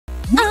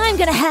I'm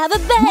gonna have a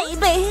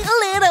baby.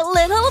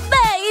 Little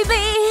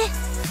baby.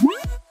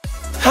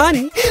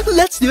 Honey,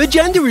 let's do a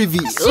gender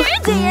reveal. Sure,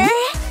 dear.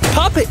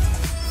 Pop it.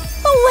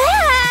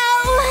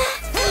 Wow!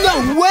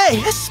 No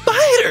way! A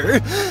spider!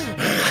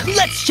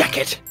 Let's check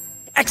it.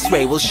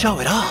 X-ray will show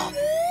it all.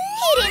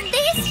 Hidden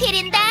this,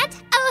 hidden that.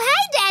 Oh,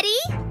 hi,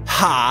 Daddy.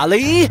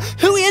 Holly,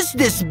 who is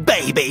this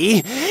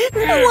baby?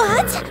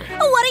 What?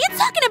 What are you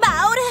talking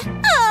about?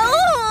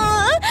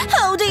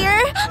 Oh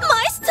dear,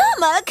 my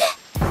stomach.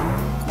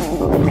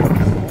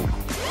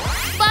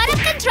 Bottom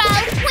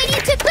control. We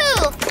need to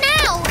poo.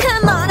 Now.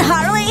 Come on,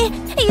 Harley.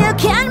 You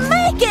can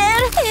make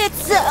it.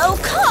 It's so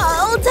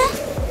cold.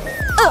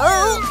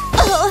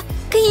 Oh,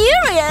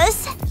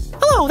 curious.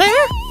 Hello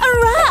there.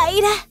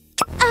 Right.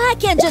 I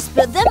can just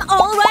put them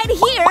all right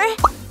here.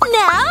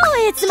 Now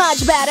it's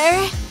much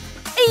better.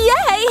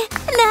 Yay!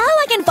 Now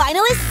I can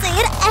finally see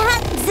it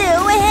and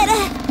do it.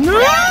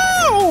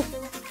 No!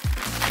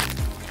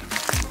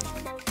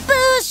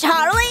 Push,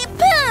 Harley,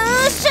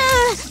 push!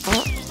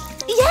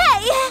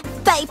 Yay!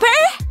 Paper?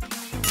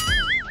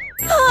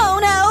 Oh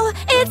no,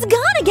 it's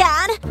gone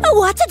again.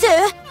 What to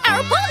do?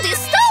 Our pond is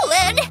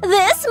stolen.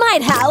 This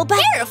might help.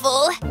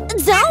 Careful.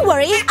 Don't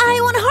worry, I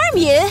won't harm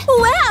you.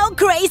 Wow,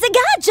 crazy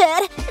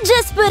gadget!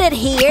 Just put it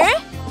here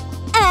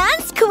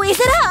and squeeze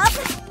it up.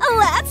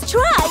 Let's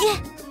try.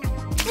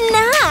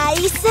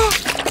 Nice!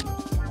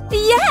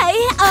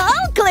 Yay,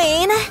 all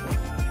clean.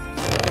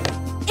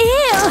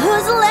 Ew,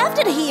 who's left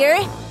it here?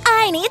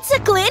 I need to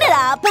clean it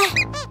up.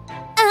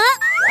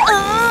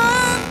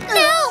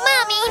 No,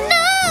 Mommy,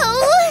 no!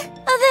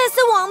 This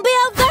won't be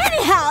of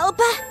any help.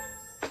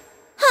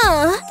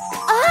 Huh?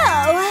 Oh.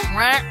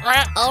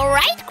 All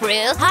right,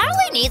 crew.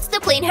 Harley needs to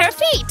clean her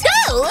feet.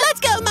 Go! Let's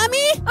go,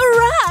 Mommy!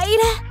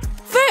 Right.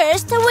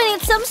 First, we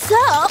need some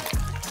soap.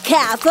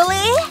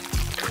 Carefully.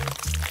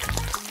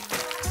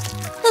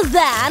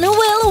 Then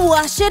we'll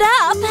wash it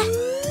up.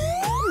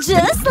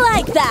 Just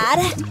like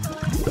that.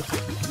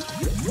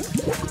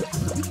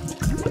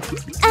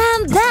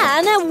 And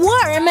then a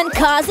warm and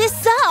cozy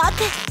sock.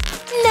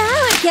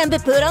 Now it can be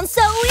put on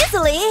so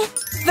easily.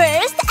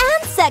 First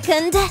and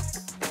second.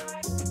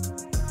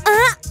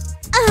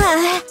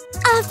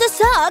 After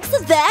socks,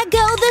 there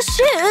go the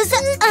shoes.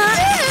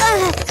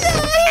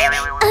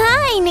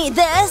 I need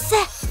this.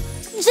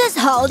 Just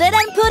hold it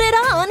and put it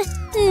on.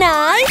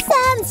 Nice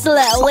and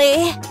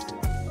slowly.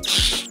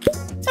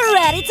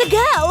 Ready to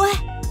go.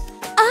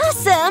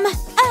 Awesome.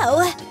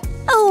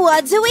 Oh,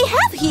 what do we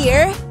have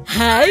here?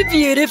 Hi,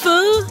 beautiful.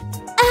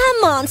 A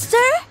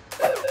monster?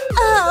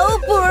 Oh,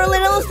 poor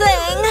little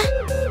thing.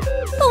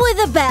 With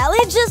a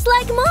belly just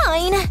like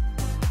mine.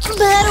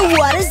 But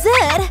what is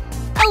it?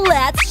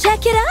 Let's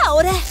check it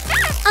out.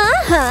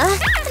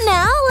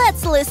 Now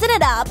let's loosen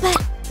it up.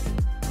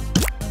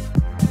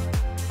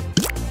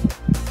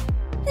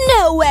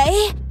 No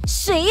way!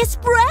 She's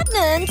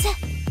pregnant!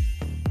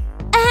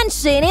 And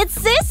she needs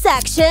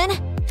C-section.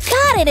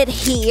 Cutting it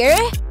here.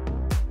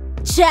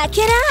 Check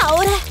it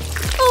out.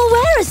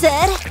 Where is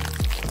it?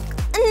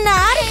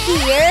 Not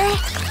here.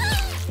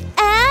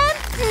 And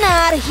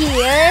not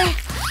here.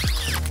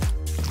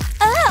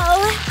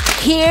 Oh,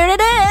 here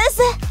it is.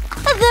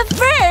 The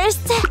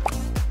first.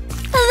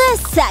 The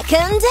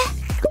second.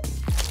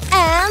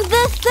 And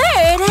the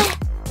third.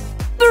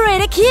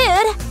 Pretty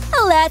cute.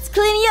 Let's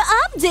clean you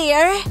up,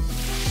 dear.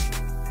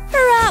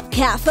 Rub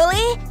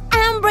carefully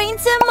and bring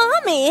to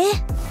Mommy.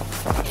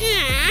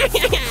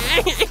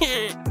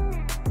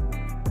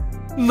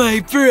 My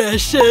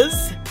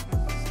precious.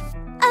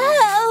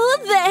 Oh,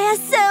 they're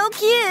so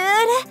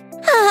cute.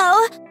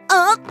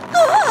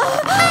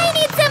 I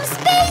need some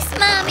space,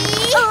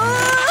 Mommy.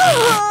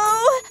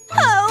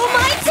 Oh,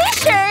 my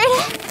t-shirt.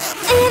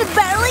 It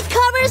barely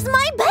covers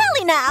my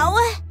belly now.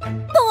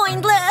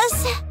 Pointless.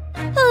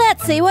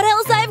 Let's see what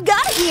else I've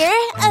got here.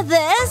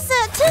 This,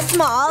 too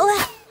small.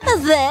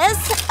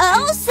 This,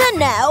 also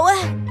no.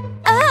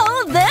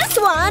 Oh, this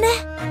one.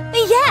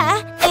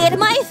 Yeah, it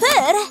might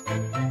fit.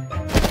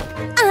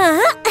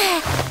 Oh,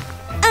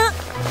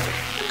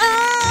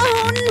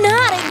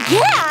 not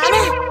again.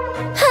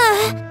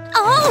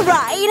 All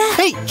right.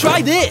 Hey,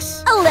 try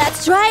this.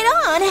 Let's try it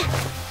on.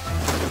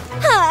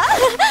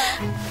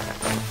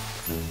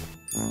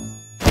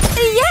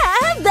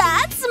 Yeah,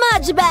 that's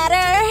much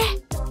better.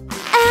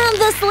 And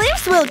the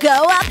sleeves will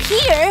go up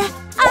here.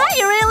 I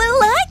really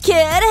like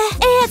it.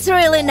 It's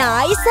really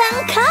nice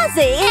and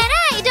cozy. And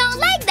I don't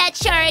like that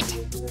shirt.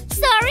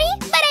 Sorry,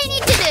 but I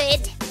need to do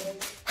it.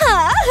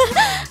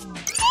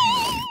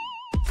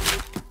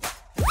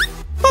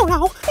 Oh no,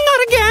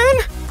 not again!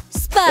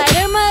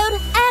 Spider mode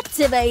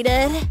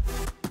activated.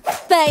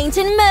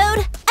 Painting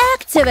mode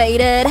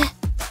activated.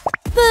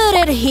 Put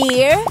it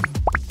here,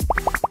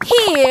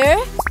 here,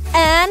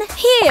 and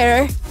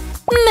here.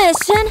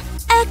 Mission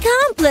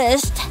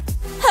accomplished.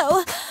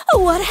 Oh,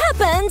 what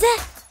happened?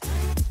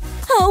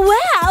 Oh,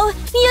 wow!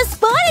 New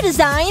spider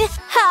design!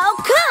 How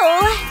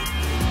cool!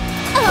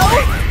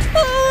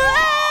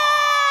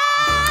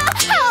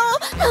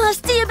 Oh,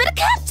 stupid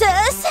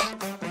cactus!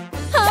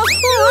 Oh,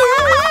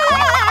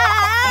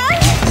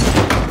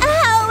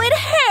 it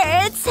hurts!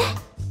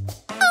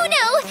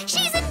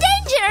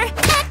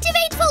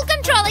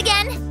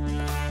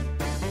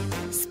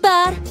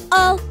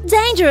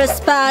 dangerous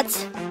spot.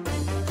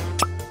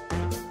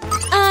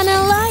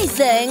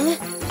 Analyzing.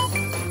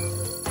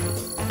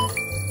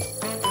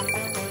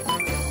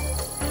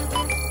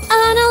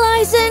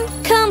 Analyzing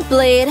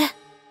complete.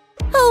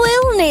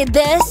 We'll need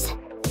this.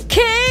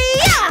 Kia!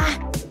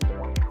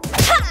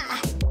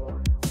 Ha!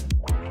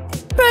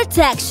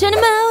 Protection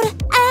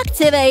mode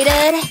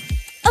activated.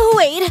 Oh,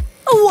 wait,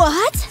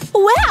 what?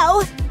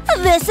 Wow,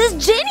 this is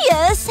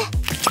genius!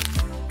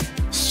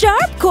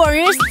 Sharp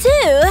corners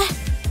too.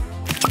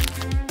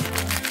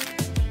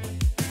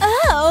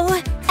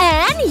 Oh,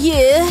 and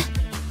you.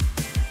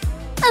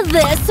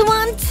 This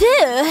one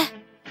too.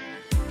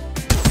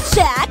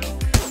 Check.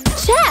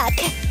 Check.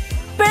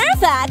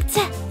 Perfect.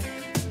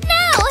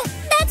 No,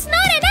 that's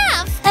not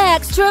enough.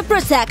 Extra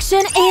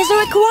protection is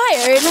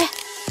required.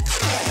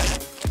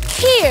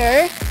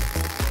 Here.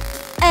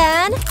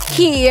 And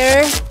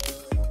here.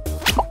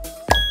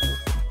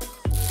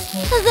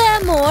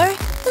 The more,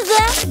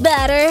 the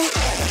better.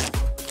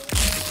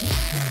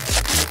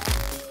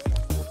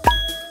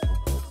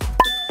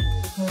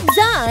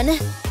 Done.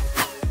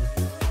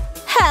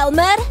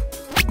 Helmet.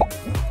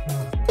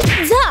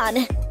 Done.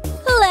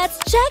 Let's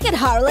check it,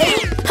 Harley.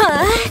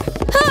 Huh?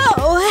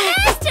 Oh!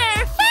 Faster!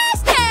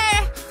 Faster!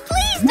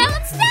 Please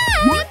don't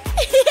stop!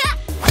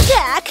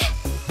 Check.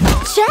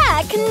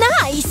 Check.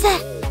 Nice.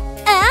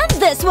 And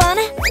this one.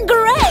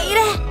 Great.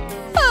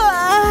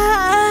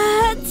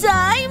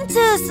 Time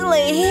to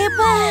sleep.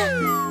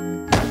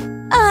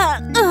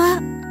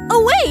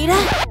 Wait.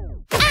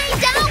 I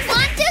don't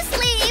want to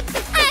sleep!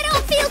 I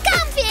don't feel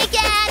comfy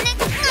again!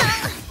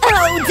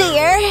 Oh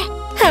dear.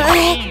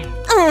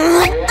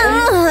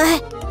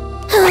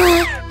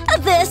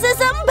 This is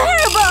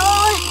unbearable.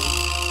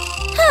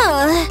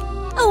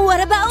 What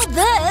about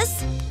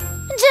this?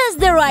 Just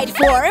the right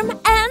form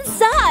and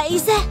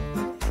size.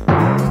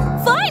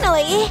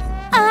 Finally,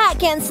 I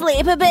can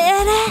sleep a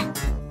bit.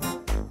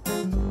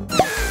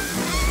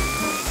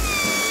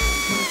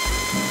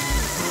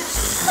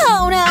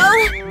 Oh no!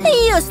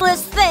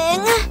 Useless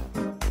thing!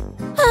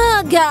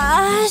 Oh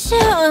gosh!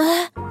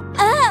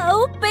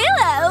 Oh,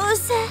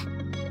 pillows!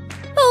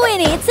 We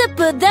need to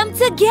put them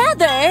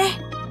together!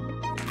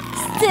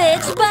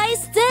 Stitch by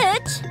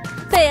stitch!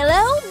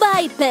 Pillow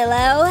by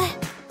pillow!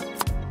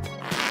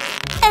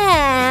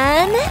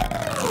 And…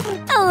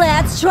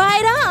 let's try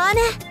it on!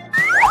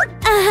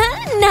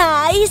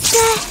 Nice!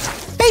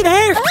 Hey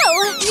there!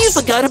 Oh! You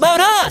forgot about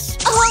us!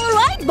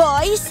 Alright,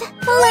 boys!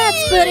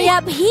 Let's put it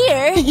up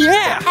here!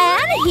 Yeah!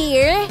 And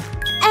here!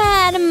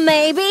 And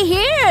maybe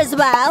here as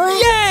well!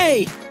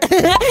 Yay!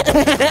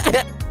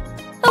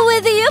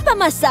 With you by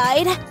my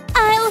side,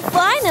 I'll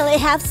finally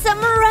have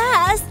some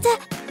rest!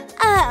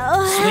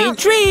 Oh… Sweet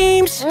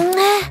dreams!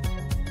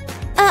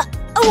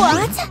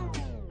 What?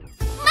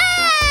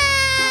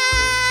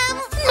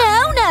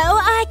 Mom! No,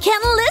 I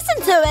can't listen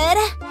to it!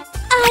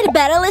 I'd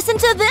better listen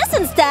to this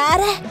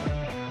instead!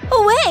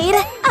 Wait,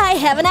 I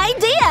have an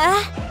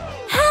idea!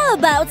 How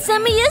about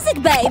some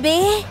music,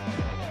 baby?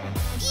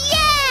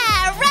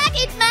 Yeah! Rock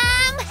it,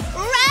 Mom!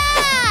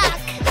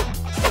 Rock!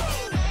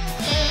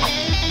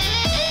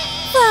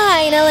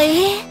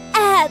 Finally!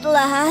 At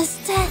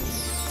last!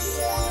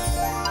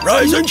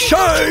 Rise and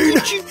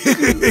shine!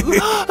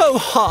 Oh,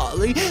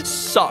 Harley,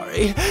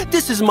 sorry.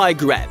 This is my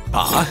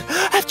grandpa.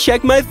 I've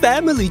checked my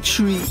family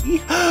tree.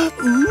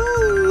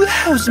 Ooh,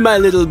 how's my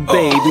little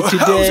baby today?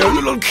 How's our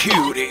little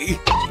cutie?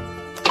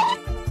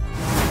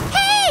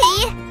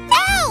 Hey!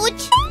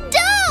 Ouch!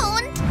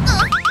 Don't!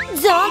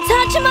 Don't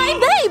touch my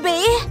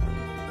baby!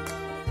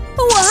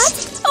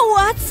 What?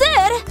 What's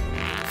it?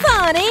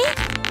 Honey?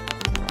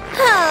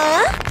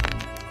 Huh?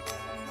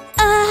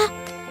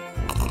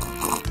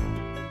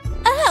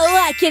 Oh,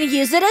 I can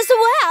use it as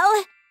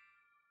well!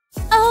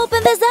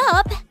 Open this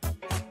up!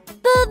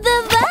 Put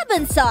the web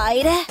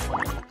inside!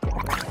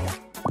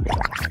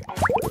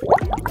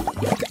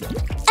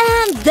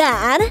 And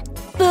then,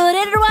 put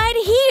it right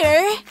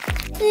here!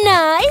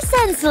 Nice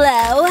and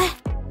slow!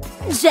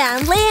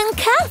 Gently and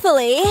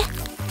carefully!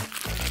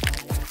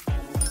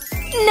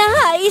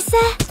 Nice!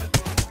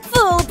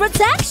 Full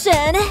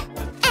protection!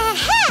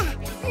 Aha!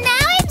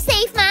 Now I'm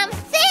safe, Mom!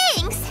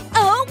 Thanks!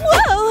 Oh,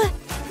 whoa!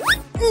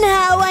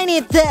 Now I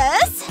need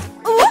this!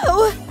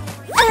 Whoa!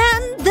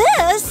 And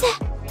this!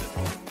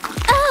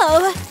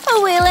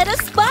 Oh, we let a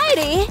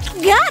Spidey!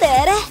 Got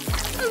it!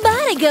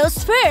 Body goes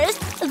first,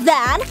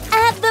 then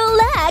add the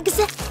legs!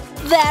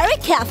 Very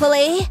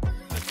carefully!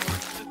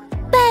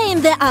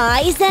 Paint the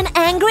eyes and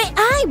angry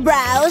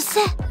eyebrows!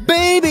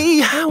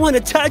 Baby, I want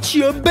to touch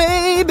your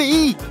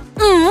baby!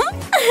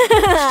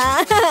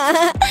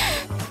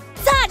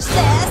 Touch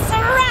this!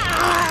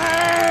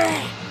 Rawr!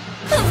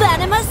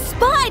 Venomous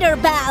spider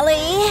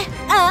belly!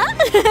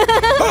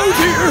 Oh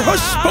dear, a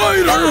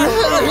spider!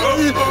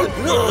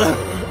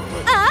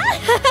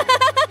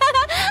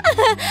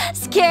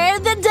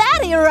 Scared the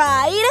daddy,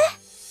 right?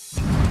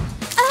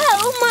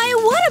 Oh, my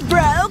water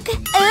broke!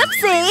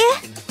 Oopsie!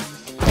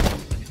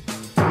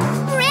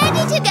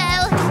 Ready to go!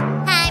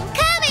 I'm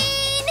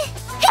coming!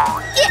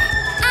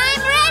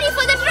 I'm ready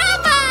for the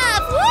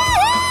drop-off!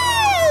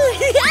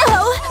 Woohoo!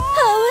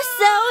 Oh,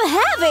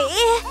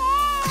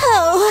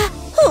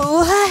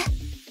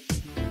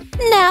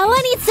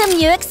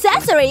 new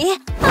accessory.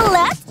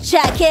 Let's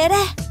check it.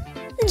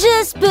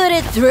 Just put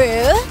it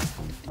through.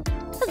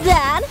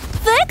 Then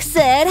fix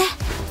it.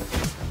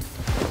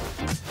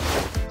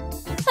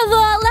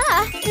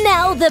 Voila!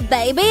 Now the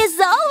baby is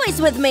always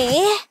with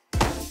me.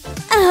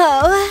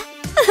 Oh.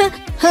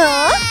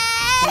 Huh?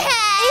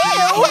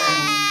 Ew!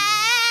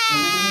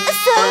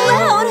 So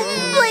loud!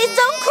 Please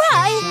don't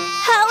cry!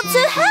 How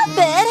to help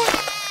it?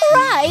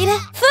 Right,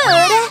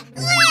 food!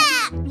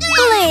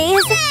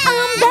 Please,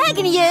 I'm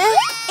begging you!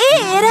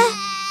 Eat!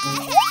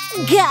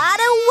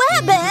 Gotta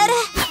web it!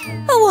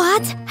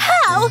 What?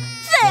 How?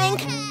 Think!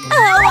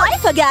 Oh, I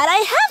forgot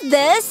I have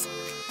this!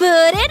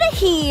 Put it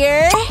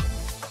here!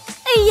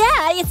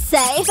 Yeah, it's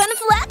safe and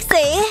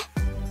flexy!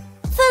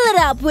 Fill it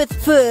up with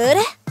food.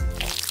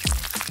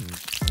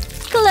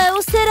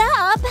 Close it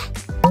up.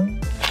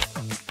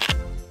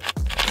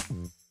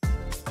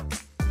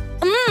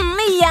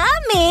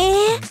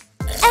 Yummy!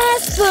 A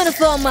spoon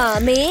for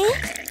mommy.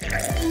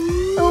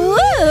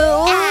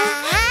 Woo!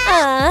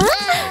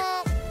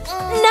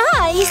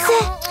 Nice!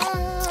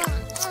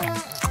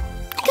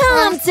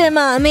 Come to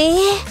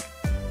mommy.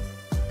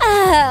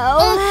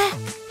 Oh.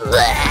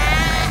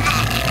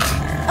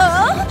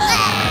 Oh?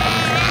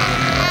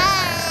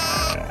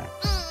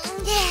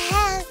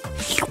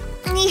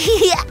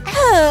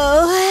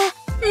 Oh,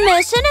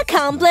 mission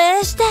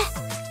accomplished.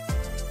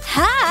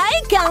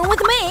 Hi, come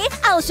with me.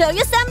 I'll show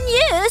you some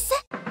news.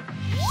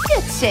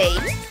 Good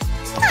shape.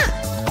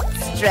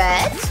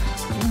 Stretch.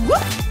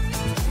 Whoop.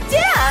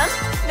 Down.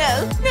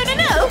 No.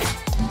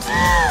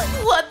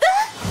 What the?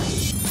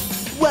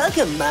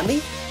 Welcome,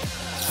 Mommy.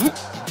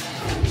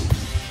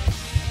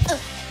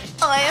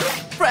 I am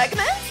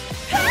pregnant?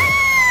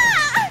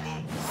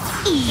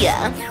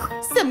 Yeah,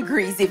 some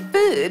greasy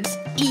food.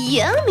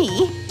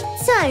 Yummy.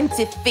 Time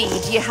to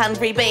feed you,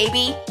 hungry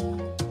baby.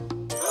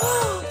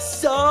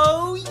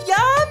 So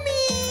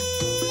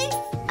yummy!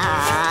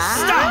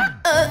 Stop!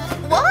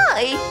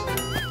 Why?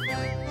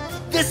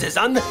 This is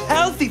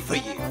unhealthy for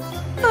you.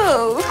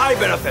 Oh. I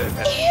better finish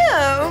it.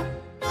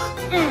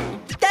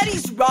 Ew.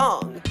 Daddy's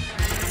wrong.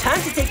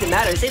 Time to take the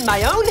matters in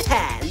my own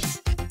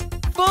hands.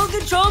 Full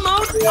control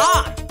mode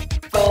on.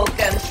 Full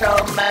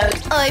control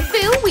mode. I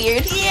feel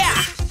weird.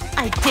 Yeah.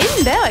 I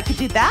didn't know I could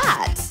do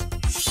that.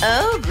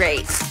 Oh,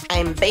 great.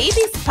 I'm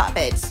baby's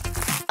puppet.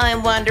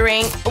 I'm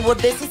wondering what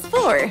this is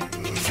for.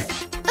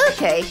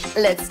 Okay,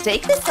 let's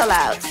take this all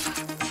out.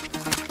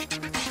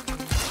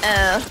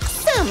 Oh,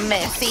 so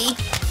messy.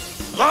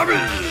 Mommy,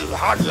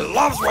 Harley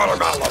loves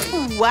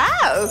watermelon.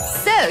 Wow,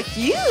 so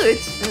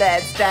cute.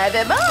 Let's try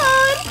them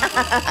on.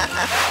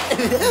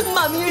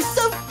 Mommy, you're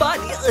so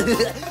funny.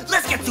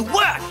 Let's get to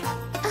work.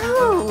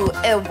 Oh,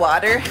 a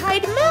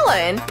water-hide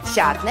melon,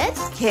 chocolate,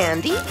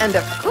 candy, and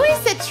of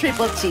course a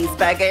triple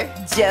cheeseburger.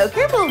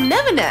 Joker will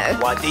never know.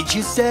 What did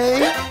you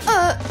say?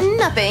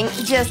 Nothing.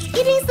 Just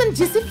eating some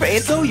juicy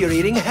fruit. So you're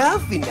eating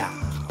healthy now.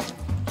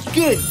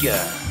 Good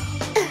girl.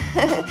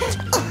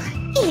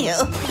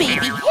 Ew,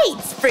 baby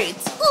hates fruit.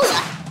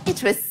 Ugh,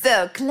 it was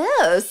so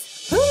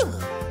close.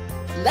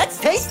 Let's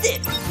taste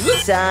it.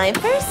 Time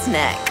for a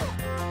snack.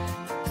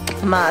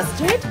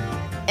 Mustard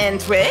and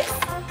Twix.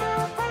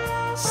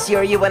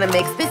 Sure you want to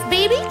mix this,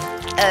 baby?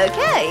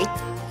 Okay.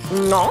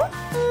 No?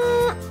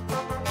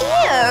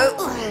 Ew,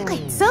 I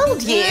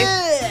told you.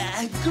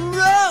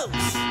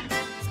 Gross.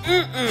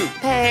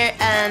 Pear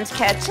and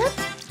ketchup?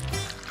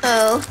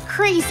 Oh,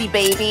 crazy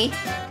baby.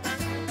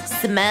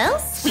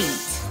 Smells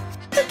sweet.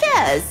 Who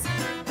cares?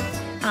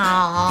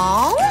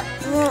 Aww.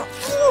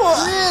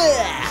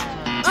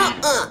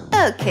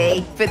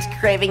 Okay, food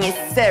craving is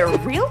so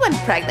real when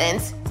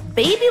pregnant.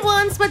 Baby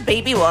wants what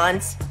baby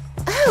wants.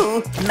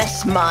 Oh,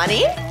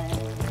 mashmani?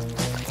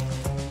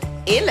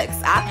 It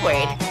looks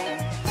awkward.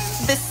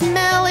 The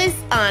smell is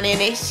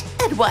onionish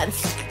at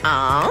once.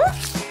 Aww.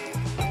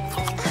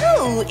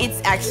 Oh,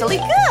 it's actually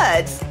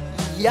good.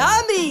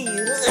 Yummy!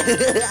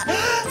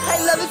 I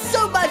love it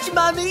so much,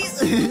 Mommy!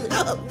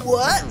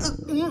 What?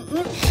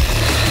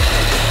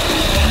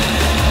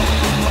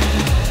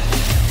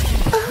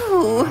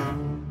 Oh,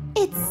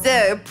 it's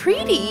so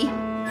pretty.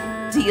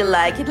 Do you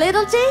like it,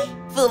 little J?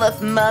 Full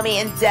of Mommy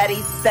and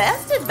Daddy's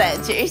best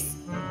adventures.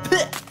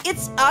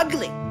 It's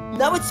ugly.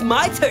 Now it's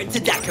my turn to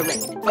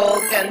decorate.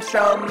 Full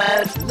control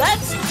mode.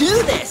 Let's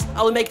do this!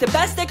 I will make the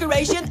best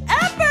decoration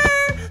ever!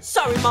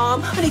 Sorry,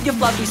 Mom. I need your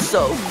fluffy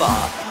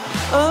sofa.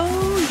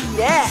 Oh,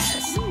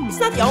 yes. It's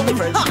not the only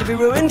furniture to be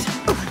ruined.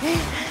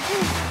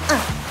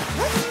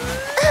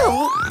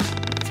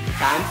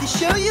 Time to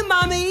show you,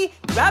 Mommy.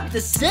 Grab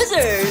the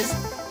scissors.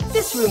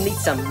 This room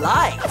needs some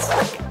lights.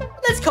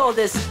 Let's call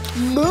this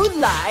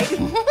Moonlight.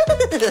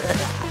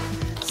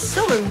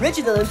 So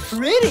original and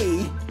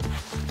pretty.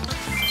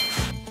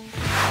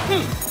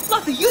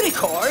 Fluffy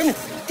unicorn.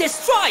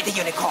 Destroy the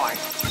unicorn.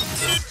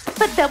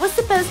 But that was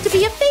supposed to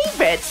be a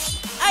favorite.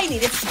 I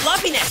needed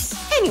fluffiness.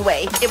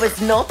 Anyway, it was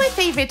not my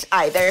favorite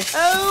either.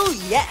 Oh,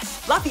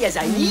 yes. Fluffy as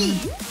I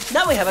need.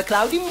 Now we have a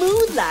cloudy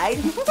moonlight.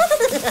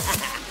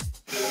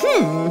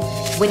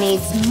 We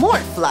need more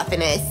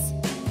fluffiness.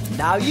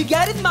 Now you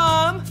get it,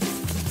 Mom.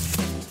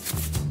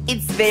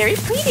 It's very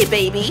pretty,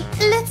 baby.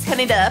 Let's turn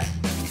it up.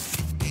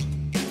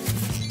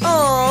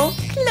 Oh,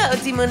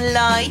 cloudy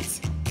moonlight.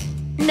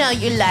 Now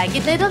you like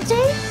it, little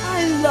Jay?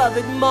 I love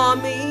it,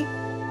 Mommy.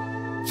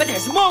 But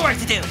there's more work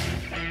to do.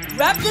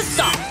 Wrap the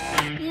sock.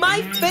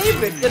 My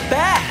favorite, the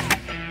bag.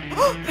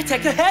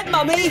 Protect your head,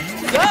 Mommy.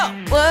 Go.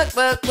 Work,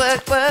 work,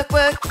 work, work,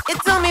 work.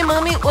 It's on me,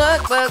 mommy.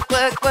 Work, work,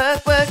 work,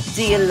 work, work.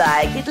 Do you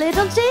like it,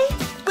 little Jay?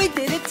 We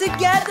did it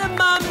together,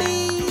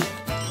 Mommy.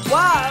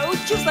 Wow,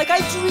 just like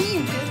I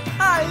dreamed.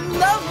 I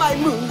love my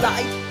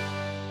moonlight.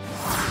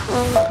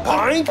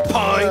 Pint,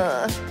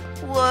 pint.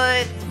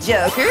 What?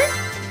 Joker?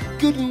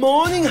 Good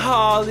morning,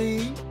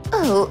 Harley.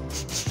 Oh.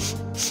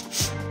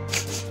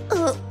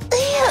 Oh,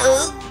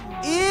 ew.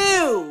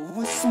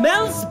 Ew,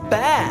 smells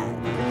bad.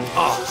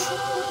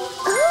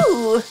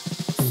 Oh,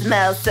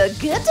 smells so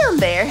good down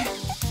there.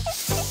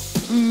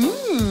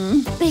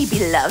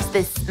 Baby loves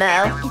this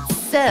smell. It's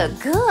so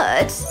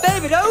good.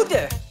 Favorite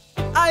odor.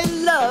 I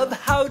love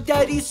how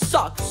Daddy's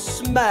socks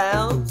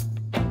smell.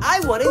 I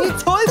want a new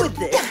toy with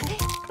this.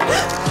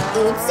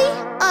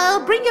 Oopsie,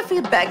 I'll bring your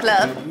food back,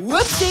 love.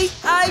 Whoopsie,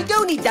 I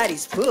don't need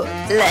Daddy's food.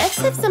 Let's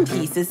have some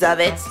pieces of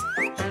it.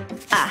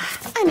 Ah,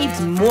 I need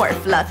more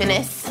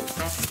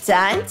fluffiness.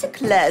 Time to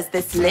close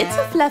this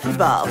little fluffy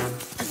ball.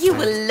 You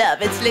will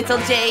love it, little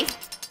Jay.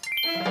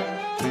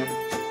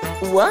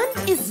 One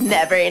is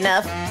never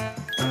enough.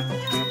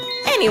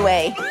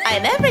 Anyway, I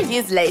never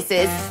use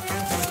laces.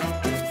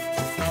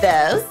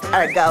 Those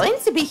are going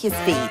to be his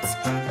feet.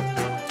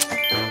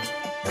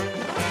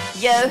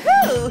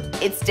 Yo-hoo!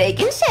 It's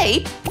taking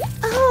shape.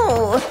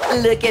 Oh,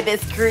 look at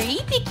this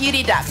creepy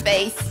cutie duck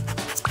face.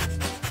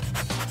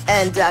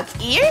 And duck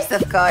ears,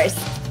 of course.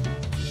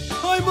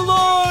 I'm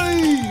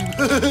alive!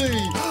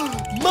 Hey,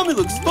 Mommy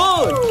looks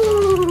fun!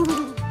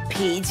 Ooh,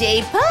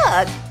 PJ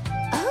Pug.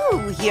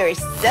 Oh, you're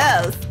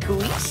so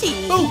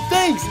squishy. Oh,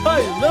 thanks!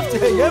 I love to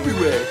hang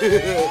everywhere.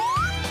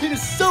 It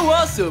is so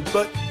awesome,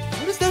 but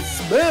what does that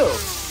smell?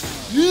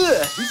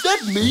 Yeah, is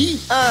that me?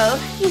 Oh,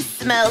 you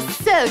smell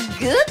so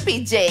good,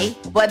 PJ.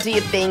 What do you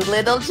think,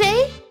 little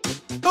Jay?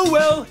 Oh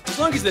well, as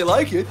long as they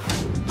like it.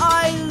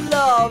 I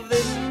love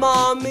it,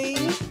 Mommy.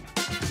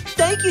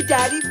 Thank you,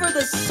 Daddy, for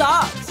the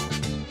socks.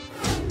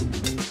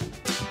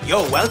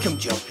 You're welcome,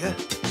 Joker.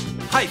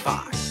 High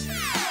five.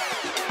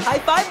 High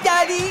five,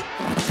 Daddy.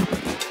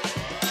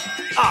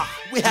 Ah,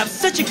 we have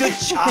such a good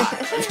child.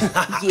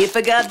 You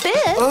forgot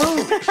this.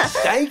 Oh,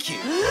 thank you.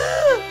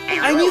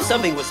 I knew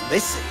something was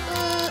missing.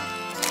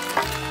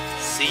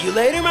 See you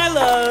later, my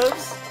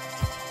loves.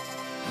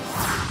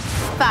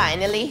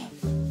 Finally.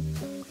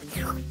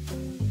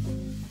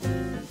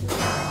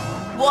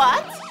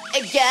 What?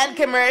 Again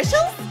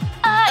commercials?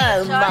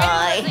 Oh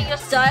my. Losing your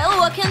style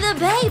walking the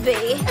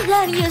baby.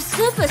 Then your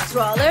super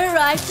stroller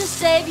arrives to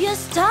save your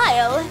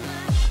style.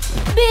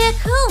 Be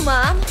cool,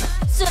 Mom.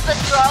 Super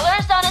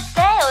stroller's on a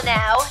sale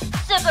now.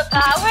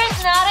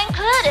 Superpowered not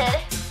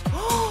included.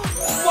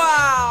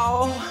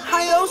 Wow!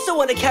 I also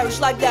want a couch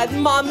like that,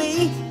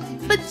 Mommy.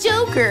 But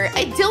Joker,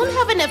 I don't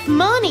have enough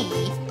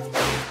money.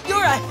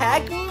 You're a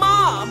hack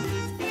mom.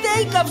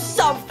 Think of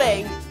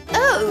something.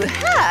 Oh,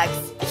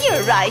 hacks.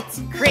 You're right.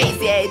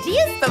 Crazy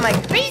ideas for my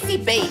crazy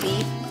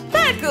baby.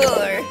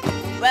 Parkour.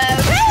 Whoa!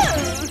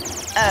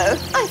 Oh,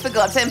 I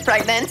forgot I'm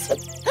pregnant.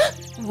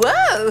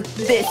 Whoa,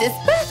 this is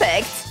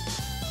perfect.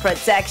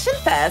 Protection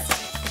first.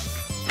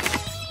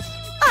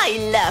 I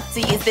love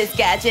to use this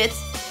gadget.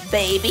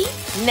 Baby,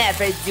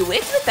 never do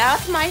it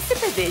without my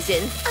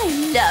supervision. I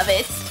love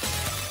it.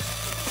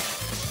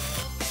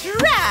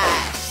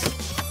 Trash!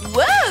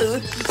 Whoa,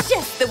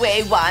 just the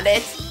way I want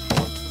it.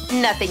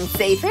 Nothing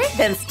safer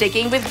than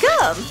sticking with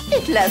gum.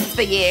 It lasts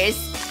for years.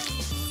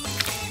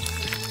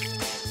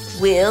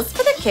 Wheels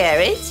for the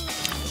carriage.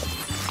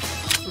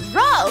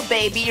 Roll,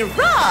 baby,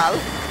 roll!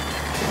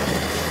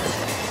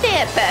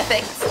 They're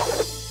perfect.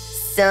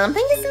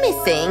 Something is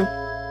missing.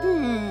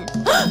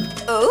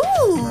 Oh,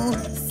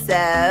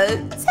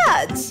 so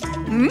touch.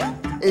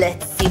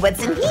 Let's see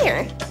what's in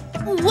here.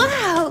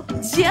 Wow,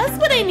 just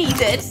what I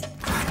needed.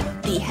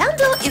 The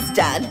handle is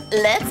done.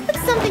 Let's put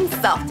something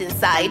soft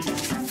inside.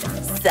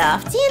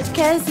 Softy and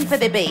cozy for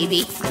the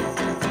baby.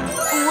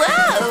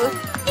 Wow,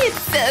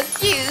 it's so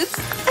cute.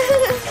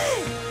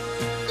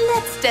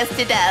 Let's test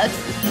it out.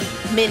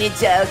 Mini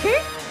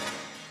Joker,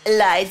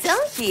 lie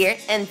down here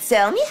and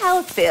tell me how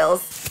it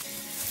feels.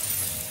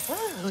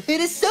 Wow, it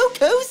is so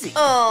cozy.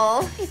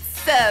 Oh,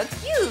 it's so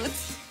cute.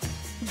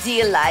 Do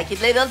you like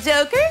it, little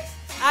Joker?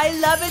 I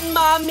love it,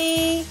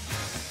 Mommy.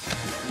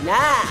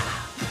 Now,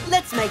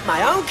 let's make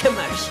my own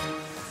commercial.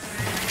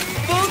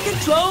 Full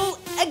control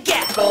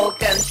again. Full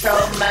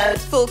control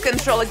mode. Full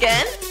control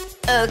again?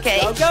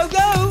 Okay. Go, go,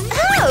 go.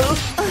 Oh!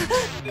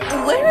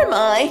 Where am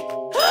I?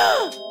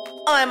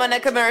 I'm on a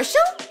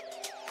commercial?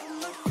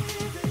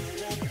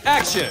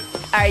 Action.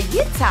 Are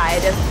you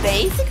tired of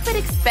basic but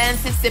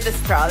expensive super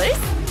strollers?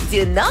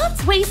 Do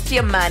not waste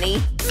your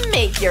money.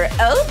 Make your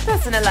own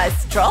personalized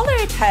stroller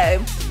at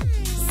home.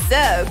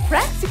 So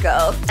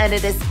practical, and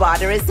it is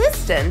water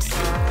resistant.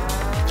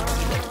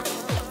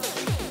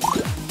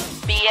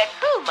 Be a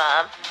cool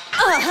mom.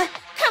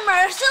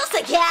 Commercials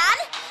again?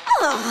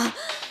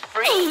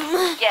 Free.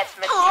 Get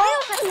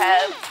materials at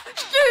home.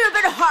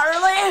 Stupid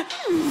Harley!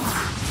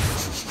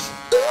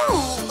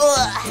 Ooh,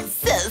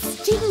 so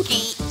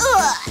stinky.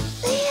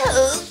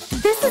 Ew.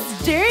 This is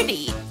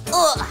dirty.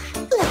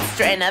 Let's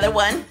try another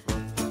one.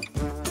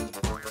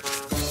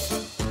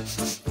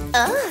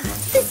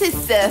 This is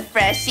so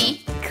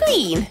freshy.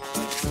 Clean.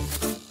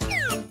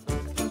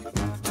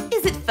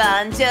 Is it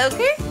fun,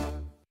 Joker?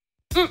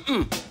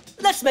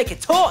 Let's make a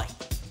toy.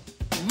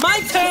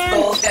 My turn.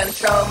 Full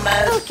control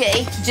mode.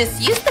 Okay,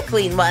 just use the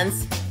clean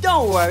ones.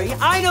 Don't worry,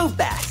 I know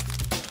best.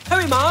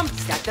 Hurry, Mom.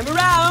 Stack them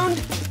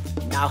around.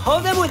 Now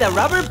hold them with a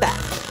rubber band.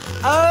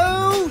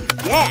 Oh,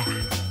 yeah.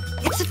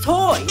 It's a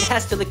toy. It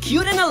has to look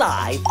cute and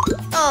alive.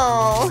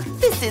 Oh,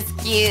 this is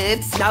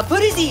cute. Now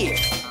put his ear.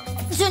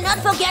 Do not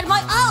forget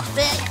my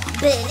outfit.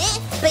 Beanie,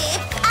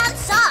 bib, and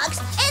socks.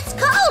 It's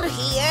cold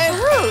here.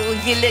 Oh,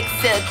 you look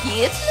so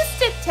cute,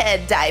 Mr.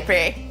 Ted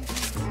Diaper.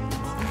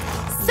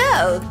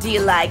 So, do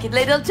you like it,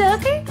 little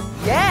Joker?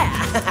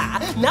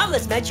 Yeah. Now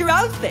let's match your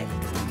outfit.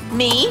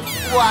 Me?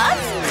 What?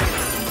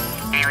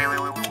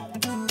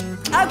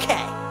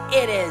 Okay,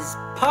 it is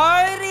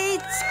party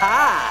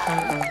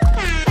time.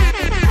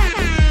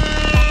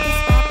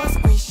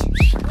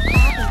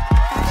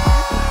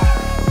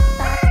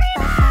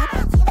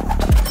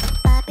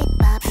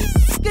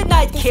 Good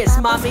night, kiss,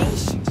 Mommy.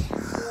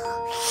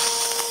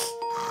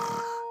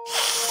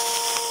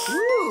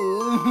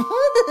 Ooh.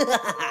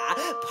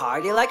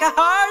 Party like a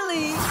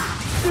Harley.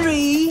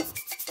 3,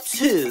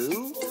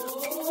 2,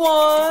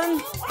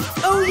 1.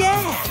 Oh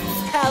yeah.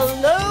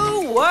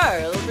 Hello,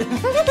 world.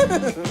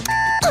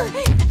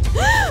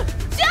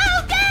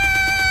 Joker!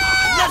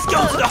 Let's go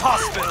to the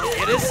hospital.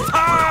 It is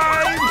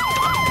time.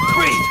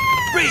 Breathe,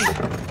 breathe,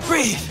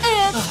 breathe.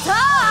 It's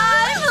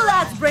time!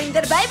 Let's bring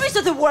the babies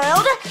to the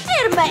world.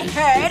 It may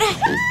hurt.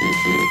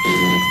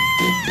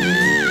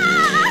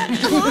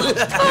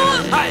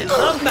 I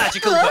love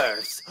magical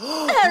birds. A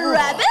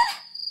rabbit?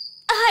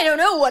 I don't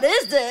know, what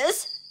is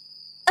this?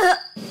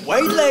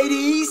 Wait,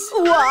 ladies.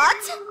 What?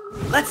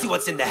 Let's see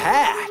what's in the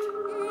hat.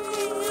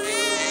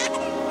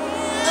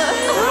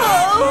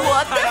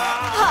 What the?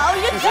 How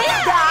you did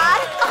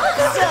that?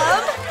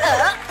 Awesome!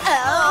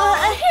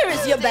 Here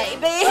is your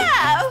baby.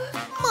 Wow,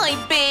 my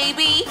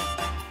baby.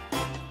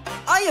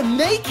 I am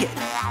naked.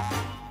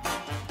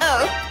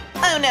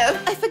 Oh no,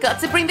 I forgot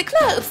to bring the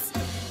clothes.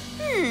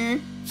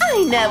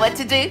 I know what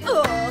to do.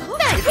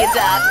 Thank you,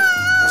 Doc.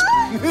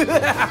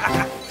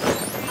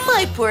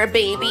 My poor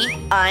baby,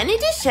 I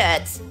need a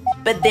shirt,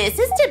 but this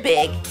is too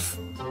big.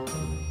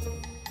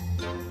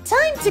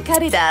 Time to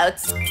cut it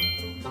out.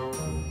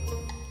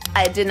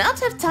 I do not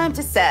have time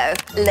to sew.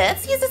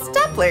 Let's use a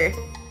stapler.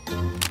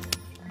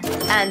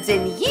 And a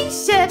new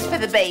shirt for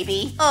the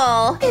baby.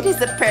 Oh, it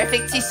is a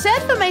perfect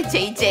t-shirt for my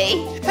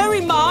JJ.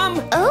 Hurry,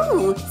 Mom.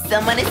 Oh,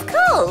 someone is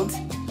cold.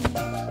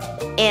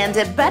 And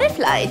a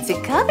butterfly to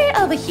cover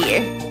over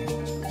here.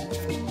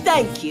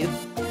 Thank you.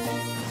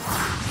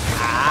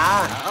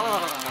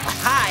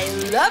 I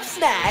love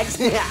snacks.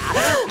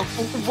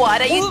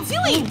 What are you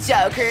doing,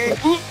 Joker?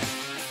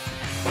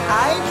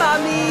 Hi,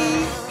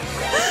 Mommy.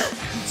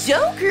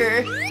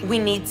 Joker, we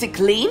need to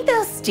clean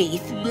those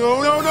teeth.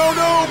 No, no, no,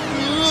 no.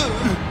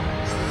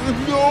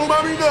 No,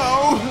 Mommy,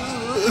 no.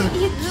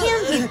 You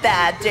can't be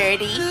that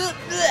dirty.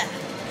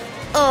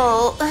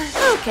 Oh,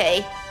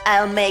 okay.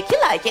 I'll make you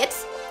like it.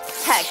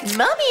 Hack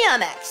Mommy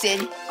on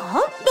action.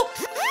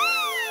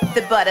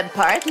 The bottom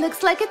part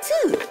looks like a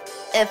tooth.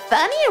 A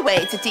funnier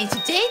way to teach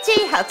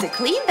JJ how to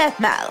clean that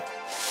mouth.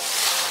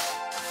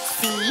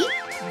 See?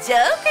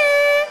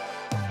 Joker!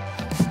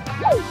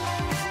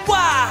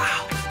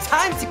 Wow!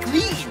 Time to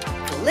clean.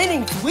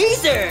 Cleaning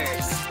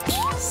tweezers.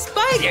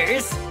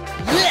 Spiders?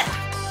 Blech.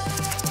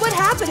 What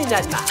happened in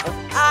that mouth?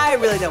 I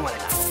really don't want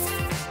to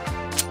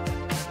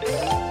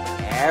know.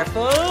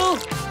 Careful.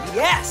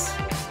 Yes.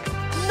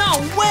 No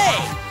way.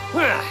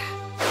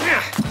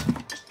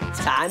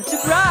 Time to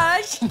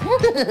brush.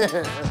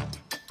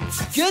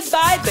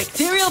 Goodbye,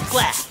 bacterial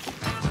plaque.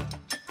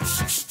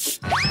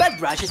 But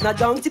brush is not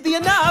going to be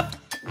enough.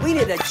 We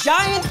need a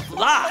giant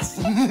floss.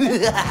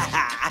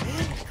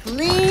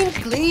 Clean,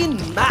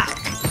 clean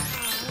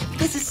mouth.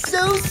 This is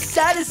so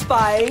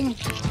satisfying.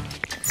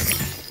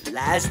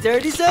 Last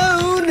dirty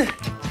zone.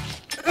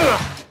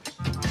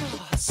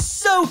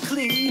 So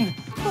clean.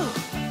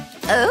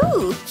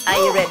 Oh, are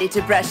you ready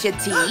to brush your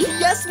teeth?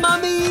 Yes,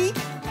 Mommy.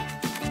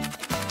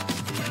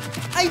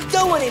 I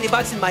don't want any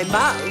bugs in my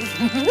mouth.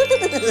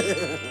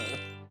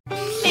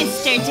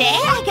 Mr. J,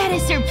 I got a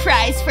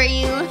surprise for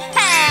you.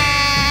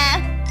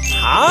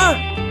 Huh?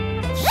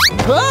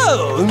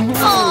 Oh!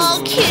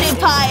 Oh, cutie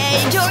pie, I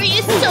adore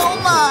you so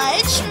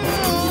much.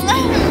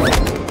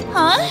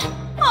 Huh?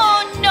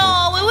 Oh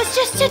no, it was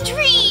just a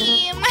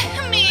dream.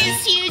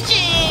 Miss you,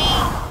 Jay.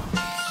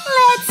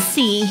 Let's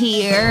see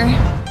here.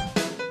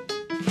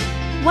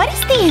 What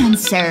is the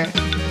answer?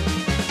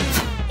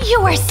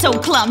 You are so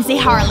clumsy,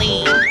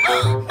 Harley.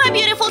 My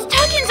beautiful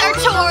stockings are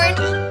torn.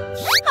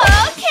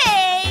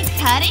 Okay,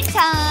 cutting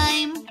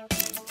time.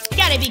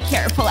 Got Gotta be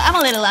careful. I'm a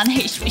little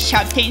unhinged with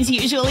sharp things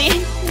usually.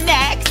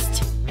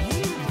 Next.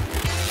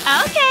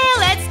 Okay,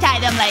 let's tie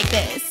them like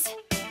this.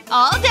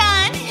 All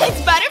done.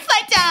 It's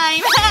butterfly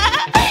time.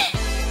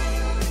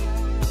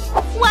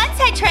 Once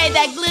I tried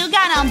that glue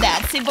gun on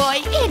Betsy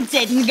boy, it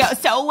didn't go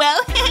so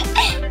well.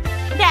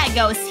 That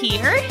goes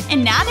here.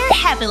 Another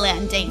happy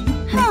landing.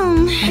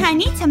 I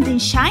need something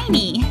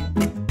shiny.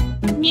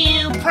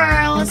 New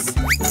pearls.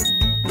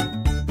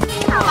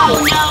 Oh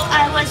no,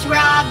 I was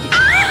robbed.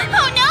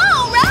 Oh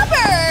no,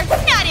 robber!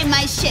 Not in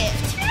my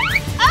shift.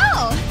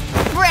 Oh,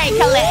 break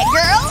a leg,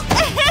 girl.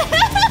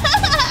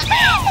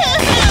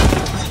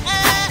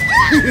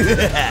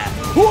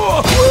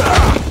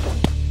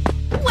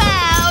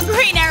 Wow,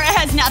 green arrow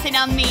has nothing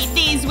on me.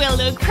 These will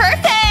look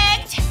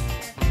perfect.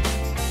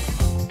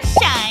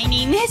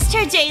 Shiny,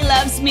 Mr. J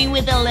loves me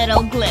with a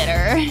little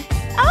glitter.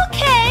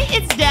 Okay,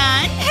 it's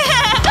done.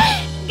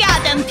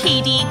 Got them,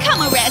 PD.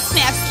 Come arrest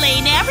me. I've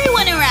slain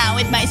everyone around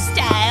with my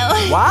style.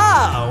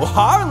 Wow,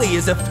 Harley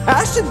is a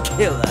fashion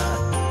killer.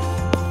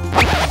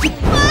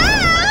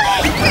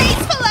 Wow!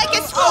 Graceful like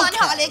a swan,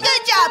 Harley.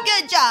 Good job,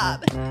 good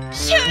job.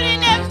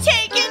 Shouldn't have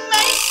taken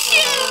my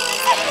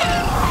shoes.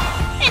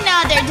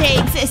 Another day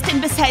existing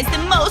besides the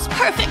most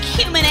perfect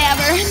human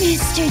ever,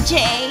 Mr.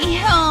 J.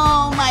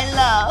 Oh, my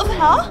love.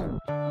 Huh?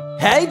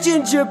 Hey,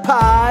 Ginger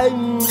Pie.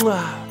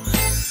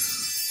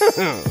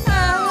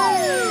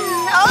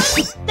 Oh,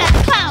 that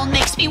clown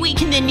makes me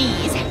weak in the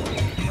knees.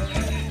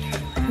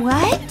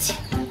 What?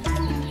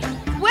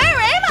 Where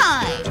am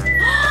I?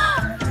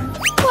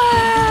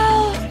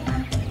 Wow!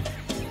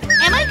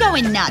 Am I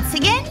going nuts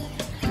again?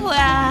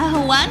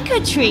 Wow, one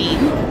could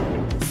dream.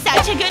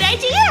 Such a good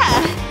idea!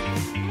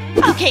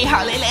 Okay,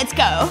 Harley, let's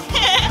go.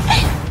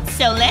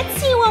 So let's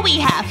see what we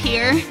have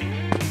here.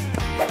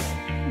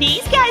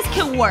 These guys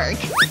could work.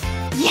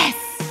 Yes!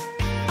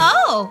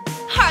 Oh!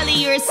 Harley,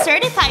 you're a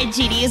certified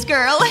genius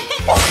girl.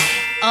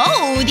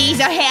 Oh,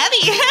 these are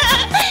heavy.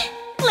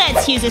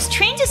 Let's use a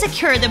string to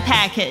secure the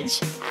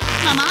package.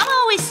 My mom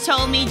always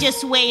told me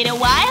just wait a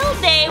while,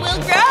 they will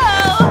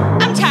grow.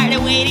 I'm tired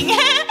of waiting.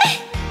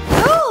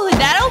 Ooh,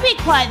 that'll be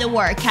quite the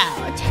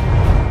workout.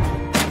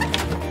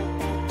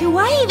 Do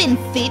I even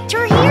fit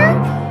through here?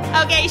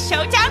 Okay,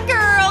 showtime,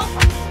 girl.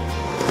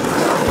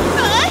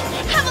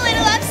 I'm a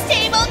little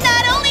unstable,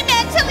 not only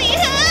mentally.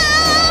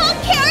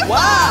 Careful!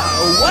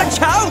 Wow, watch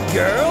out,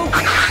 girl.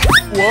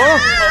 Whoa.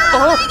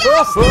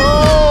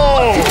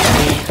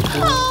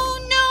 Oh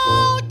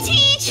no,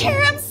 teacher,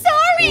 I'm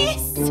sorry.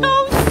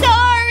 So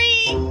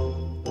sorry.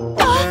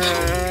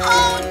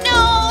 Oh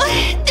no,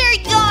 they're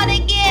gone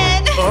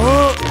again.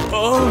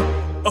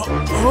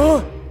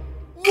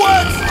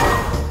 What?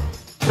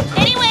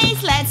 Anyways,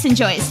 let's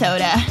enjoy a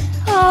soda.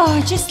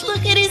 Oh, just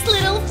look at his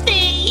little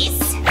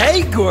face.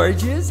 Hey,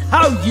 gorgeous.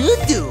 How you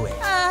doing?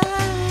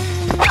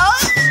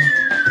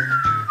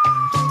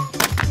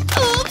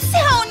 Oops,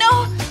 oh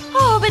no.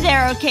 Oh, but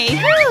they're okay.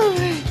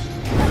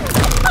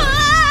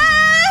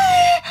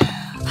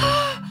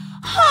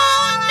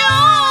 Oh no,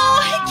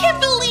 I can't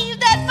believe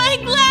that my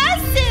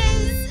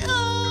glasses.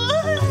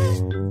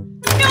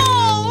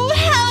 No,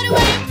 how do I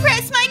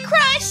impress my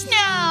crush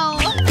now?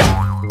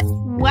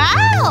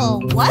 Wow,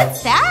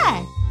 what's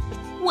that?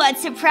 What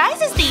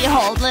surprises do you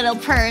hold, little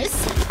purse?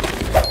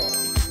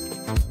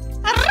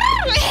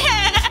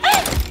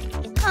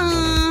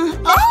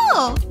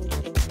 Oh!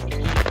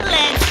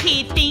 Let's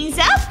heat things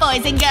up,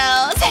 boys and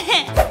girls.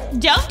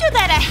 Don't do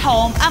that at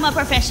home. I'm a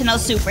professional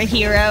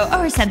superhero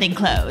or something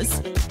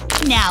close.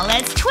 Now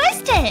let's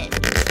twist it.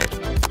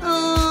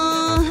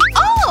 Oh!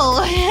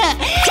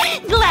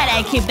 Glad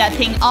I keep that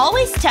thing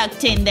always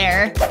tucked in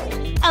there.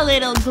 A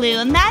little glue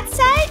on that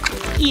side.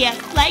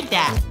 Yep, like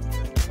that.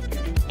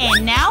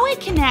 And now we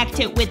connect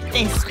it with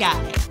this guy.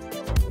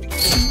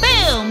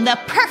 Boom! The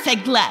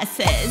perfect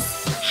glasses.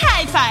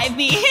 High five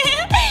me.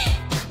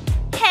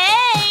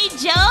 Hey,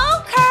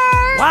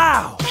 Joker!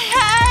 Wow.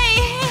 Hi.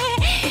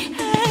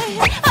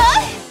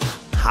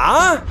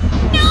 Huh?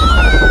 No!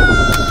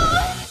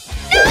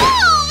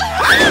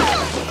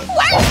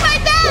 Where's my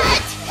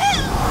bat?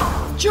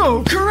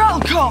 Joker,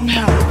 I'll come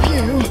help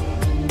you.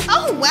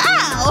 Oh,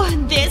 wow!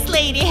 This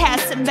lady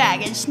has some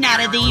baggage, not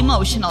of the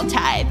emotional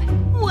type.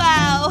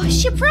 Wow,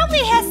 she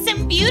probably has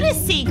some beauty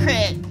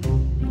secret.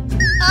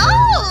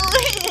 Oh!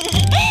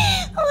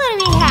 What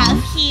do we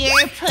have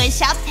here?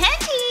 Push-up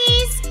panties!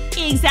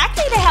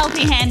 Exactly the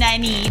helping hand I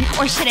need.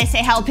 Or should I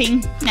say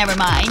helping? Never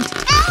mind.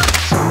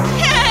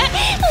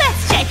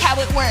 Let's check how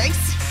it works.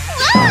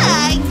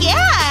 Ah,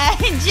 yeah!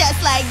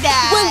 Just like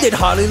that. When did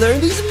Harley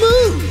learn these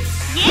moves?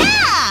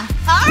 Yeah!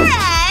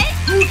 Alright!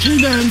 Okay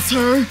then,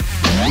 sir.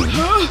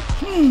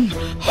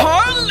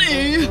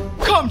 Harley!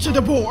 Come to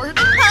the board.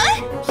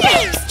 Huh?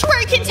 Yes!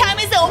 Twerking time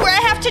is over.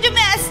 I have to do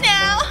math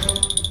now.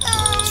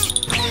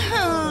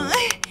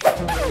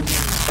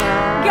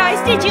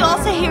 Guys, did you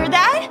also hear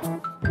that?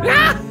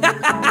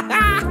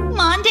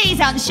 Monday's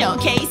on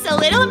showcase. A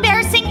little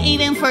embarrassing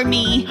even for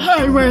me.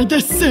 I wear the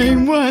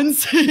same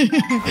ones.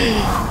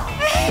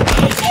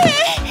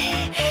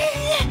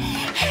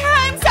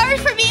 I'm sorry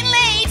for being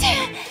late.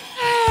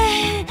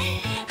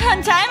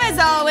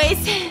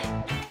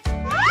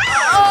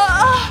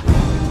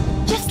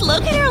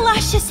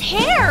 luscious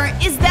hair!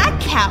 Is that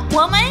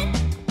Catwoman?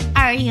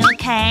 Are you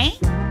okay?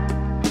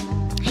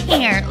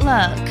 Here,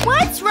 look.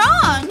 What's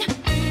wrong?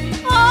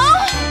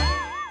 Oh!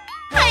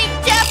 I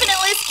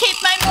definitely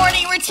skipped my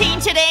morning routine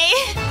today.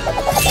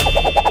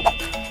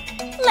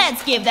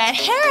 Let's give that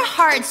hair a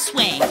hard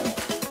swing.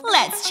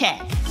 Let's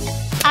check.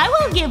 I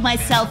will give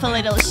myself a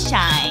little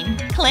shine.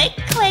 Click,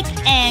 click,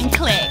 and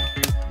click.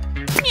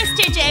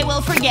 Mr. J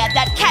will forget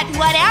that cat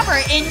whatever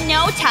in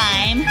no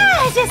time.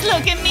 Just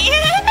look at me.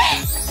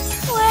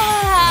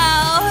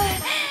 Wow.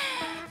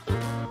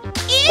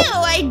 Ew,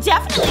 I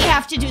definitely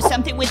have to do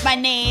something with my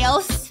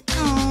nails.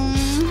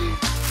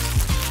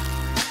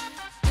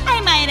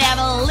 I might have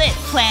a lit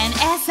plan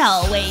as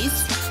always.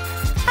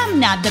 I'm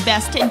not the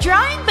best at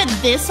drawing, but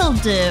this'll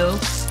do.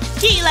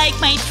 Do you like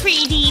my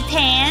 3D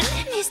pen?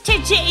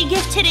 Mr. J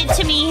gifted it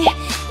to me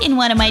in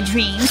one of my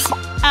dreams.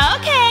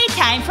 Okay,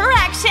 time for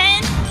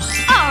action.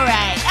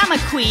 Alright, I'm a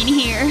queen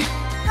here.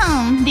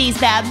 These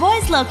bad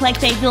boys look like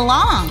they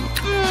belong.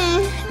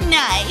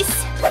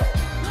 Nice.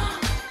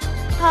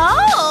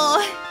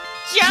 Oh!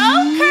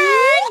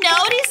 Joker!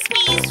 Notice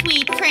me,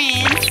 sweet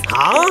prince.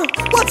 Huh?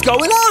 What's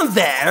going on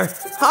there?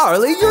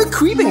 Harley, you're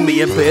creeping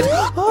me a bit.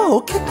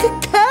 Oh,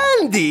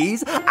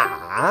 candies.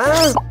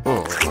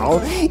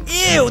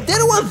 Ew,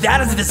 didn't want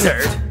that as a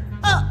dessert.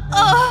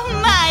 Oh,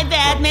 my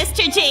bad,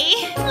 Mr.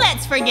 G.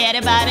 Let's forget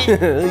about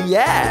it.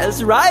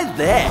 Yes, right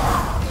there.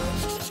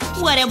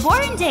 What a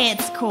boring day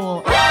at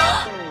school.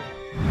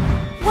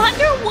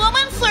 Wonder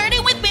Woman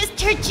flirting with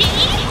Mr. G?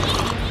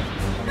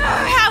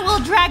 I will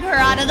drag her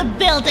out of the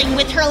building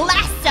with her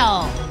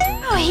lasso.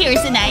 Oh,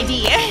 here's an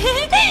idea.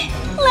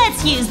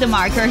 Let's use the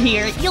marker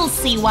here. You'll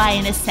see why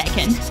in a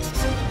second.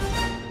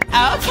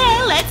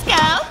 Okay, let's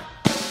go.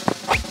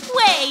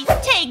 Wait,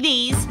 take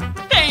these.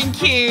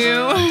 Thank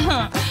you.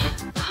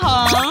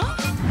 Huh?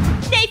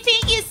 They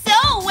fit you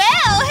so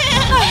well.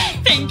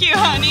 Thank you,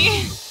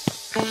 honey.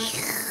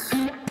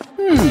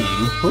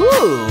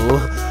 Ooh.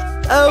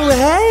 Oh,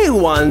 hey,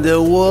 Wonder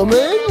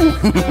Woman.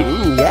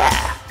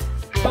 Yeah.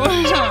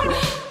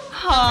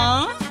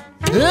 Huh?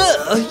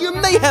 You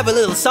may have a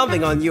little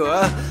something on your…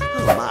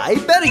 Oh my,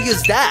 better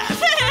use that.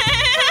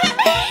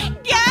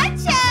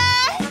 Gotcha!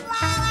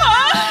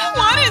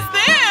 What is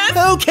this?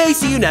 Okay,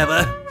 see you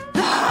never.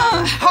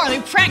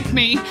 Harley pranked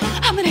me.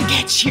 I'm gonna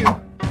get you.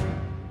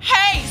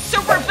 Hey,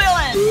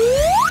 supervillain!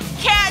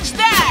 Catch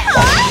that!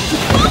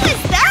 Huh? What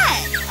was that?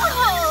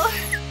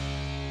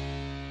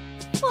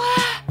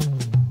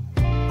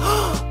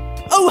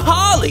 Oh,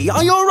 Harley,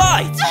 are you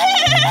alright?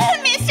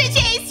 Mr.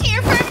 J's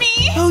here for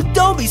me. Oh,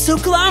 don't be so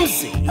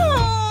clumsy. Hey,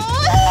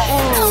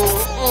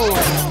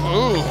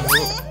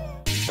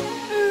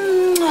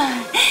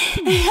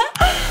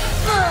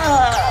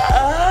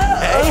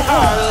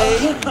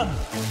 Harley.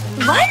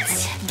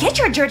 What? Get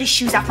your dirty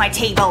shoes off my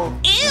table.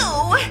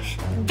 Ew!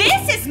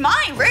 This is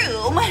my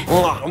room.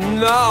 Oh,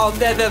 no,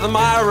 that is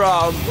my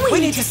room. We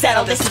need to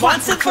settle this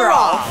once and for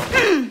all.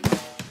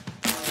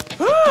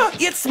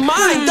 It's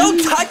mine. Don't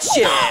touch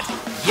it.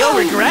 You'll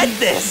regret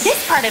this.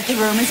 This part of the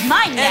room is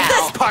mine now. And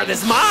this part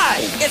is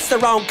mine. It's the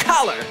wrong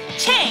color.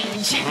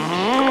 Change.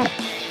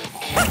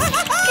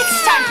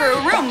 It's time for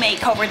a room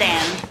makeover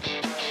then.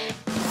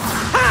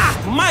 Ha!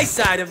 My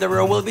side of the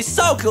room will be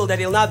so cool that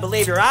you'll not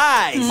believe your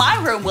eyes. My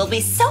room will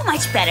be so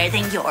much better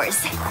than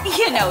yours.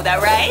 You know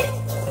that, right?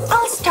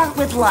 I'll start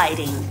with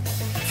lighting.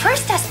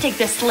 First, I stick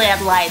this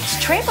LED light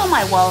strip on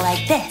my wall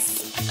like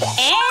this.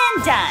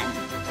 And done.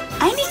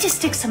 I need to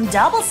stick some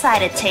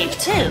double-sided tape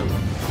too.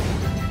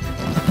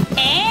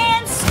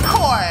 And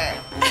score!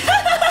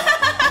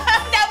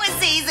 That was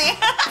easy.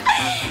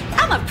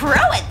 I'm a pro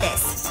at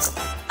this.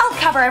 I'll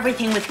cover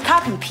everything with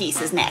cotton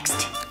pieces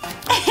next.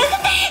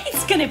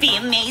 It's gonna be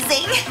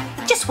amazing.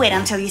 Just wait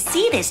until you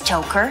see this,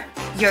 Joker.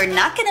 You're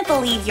not gonna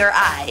believe your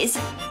eyes.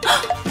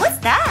 What's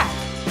that?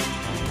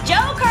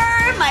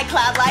 Joker, my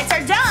cloud lights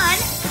are done.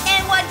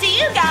 And what do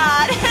you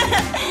got?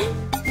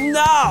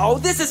 No,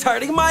 this is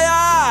hurting my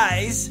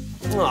eyes.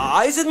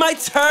 Aw, is it my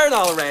turn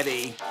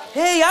already?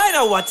 Hey, I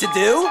know what to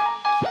do.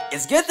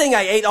 It's a good thing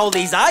I ate all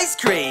these ice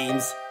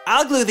creams.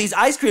 I'll glue these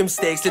ice cream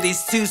sticks to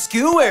these 2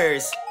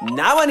 skewers.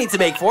 Now I need to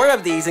make 4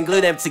 of these and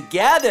glue them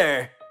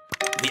together.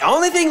 The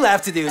only thing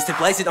left to do is to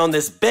place it on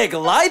this big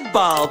light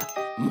bulb.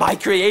 My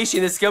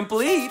creation is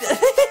complete.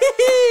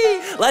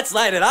 Let's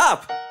light it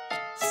up.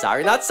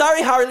 Sorry, not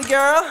sorry, Harley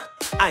girl.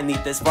 I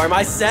need this for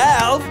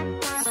myself.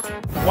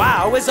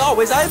 Wow, as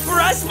always, I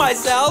impress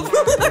myself.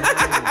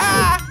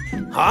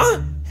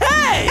 Huh?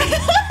 Hey!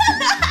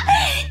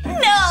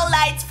 No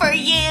lights for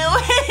you.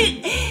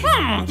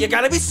 You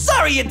gotta be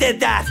sorry you did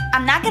that.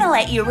 I'm not gonna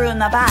let you ruin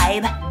the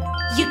vibe.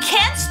 You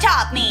can't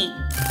stop me.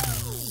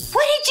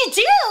 What did you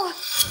do?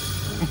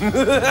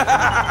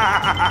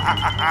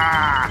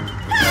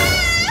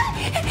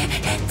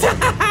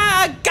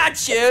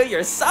 Got you!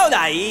 You're so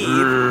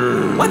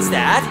naive! What's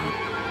that?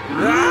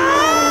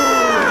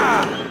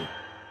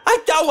 I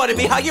don't want to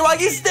be Huggy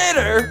Wuggy's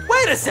dinner!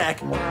 Wait a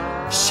sec!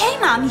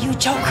 Shame on you,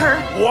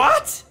 Joker!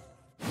 What?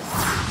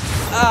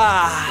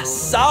 Ah,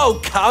 so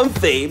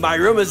comfy. My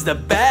room is the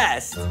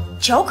best.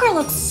 Joker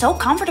looks so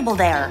comfortable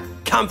there.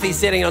 Comfy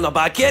sitting on a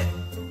bucket?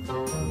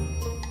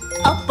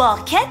 A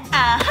bucket?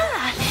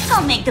 Aha!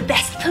 I'll make the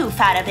best poof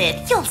out of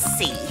it. You'll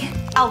see.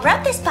 I'll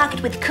wrap this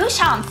bucket with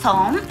cushion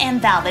foam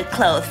and velvet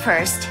cloth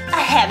first. A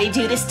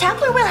heavy-duty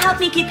stapler will help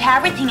me keep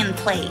everything in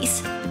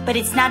place. But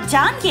it's not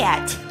done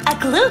yet. A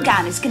glue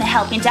gun is gonna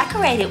help me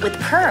decorate it with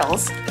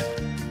pearls.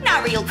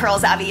 Not real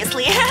pearls,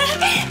 obviously.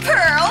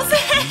 Pearls!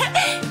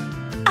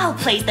 I'll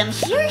place them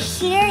here,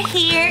 here,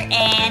 here,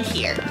 and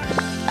here.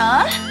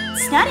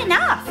 It's not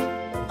enough.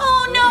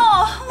 Oh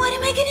no! What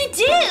am I gonna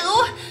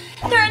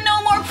do? There are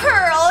no more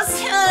pearls.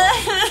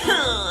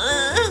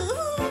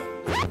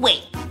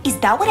 Wait, is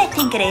that what I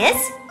think it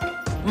is?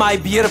 My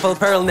beautiful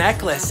pearl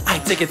necklace. I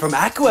took it from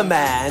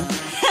Aquaman.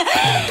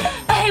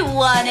 I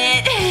want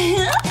it.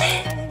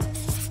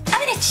 I'm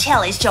gonna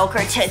challenge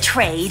Joker to a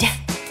trade.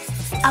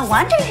 I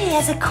wonder if he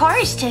has the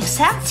courage to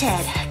accept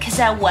it, because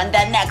I want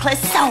that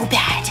necklace so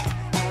bad.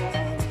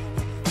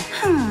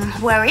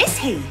 Where is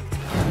he?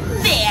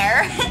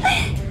 There.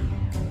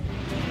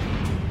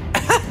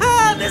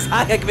 This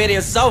hot video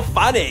is so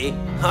funny.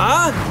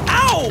 Huh?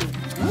 Ow!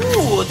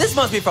 Ooh, this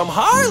must be from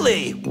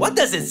Harley. What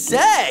does it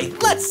say?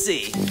 Let's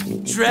see.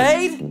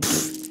 Trade?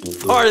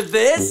 For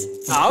this?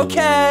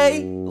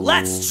 Okay.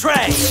 Let's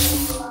trade.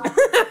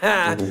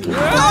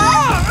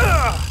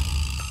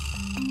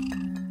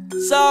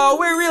 So,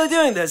 we're really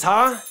doing this,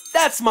 huh?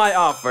 That's my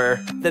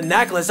offer. The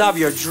necklace of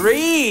your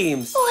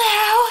dreams. Wow,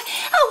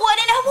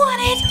 I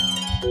want it.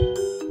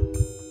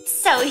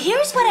 So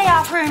here's what I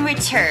offer in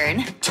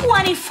return.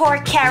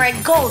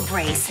 24-karat gold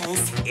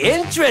braces.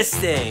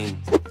 Interesting.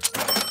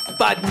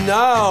 But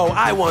no,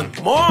 I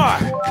want more.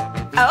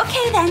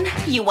 Okay then,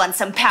 you want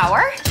some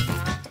power?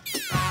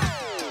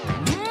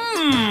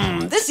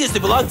 This used to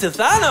belong to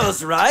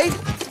Thanos, right?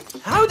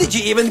 How did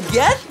you even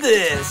get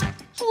this?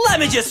 Let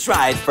me just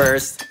try it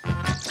first.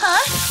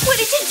 Huh? What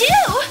did you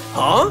do?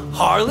 Huh?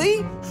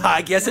 Harley?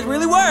 I guess it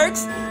really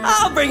works.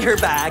 I'll bring her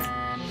back.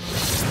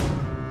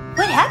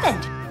 What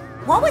happened?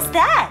 What was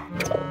that?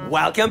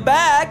 Welcome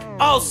back.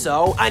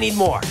 Also, I need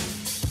more.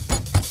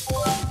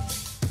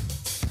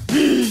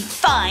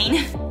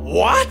 Fine.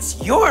 What?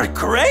 You're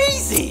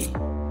crazy.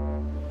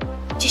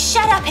 Just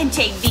shut up and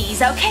take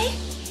these, okay?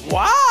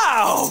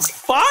 Wow!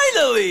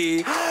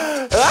 Finally!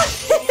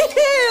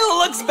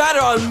 Looks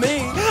better on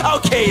me.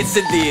 Okay, it's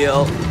a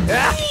deal.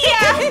 Yeah,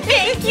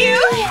 thank you.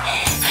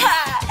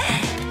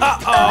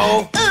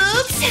 Uh-oh.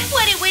 Oops,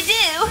 what did we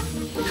do?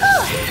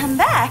 Whew, I'm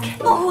back.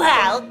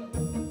 Wow,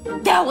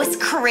 that was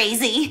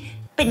crazy.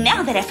 But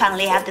now that I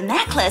finally have the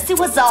necklace, it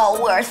was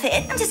all worth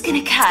it. I'm just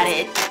gonna cut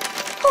it.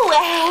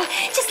 Wow,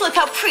 just look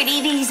how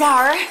pretty these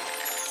are.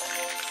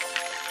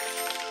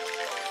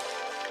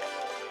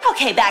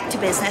 Okay, back to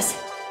business.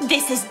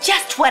 This is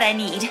just what I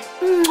need.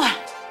 Mwah.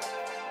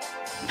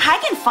 I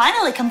can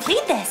finally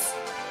complete this.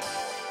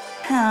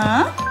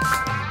 Huh?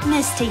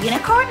 Mr.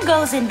 Unicorn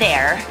goes in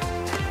there.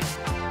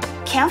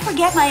 Can't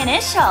forget my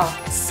initial.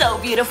 So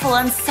beautiful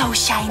and so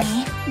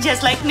shiny.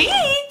 Just like me.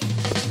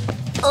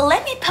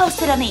 Let me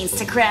post it on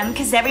Instagram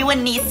because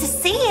everyone needs to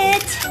see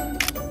it.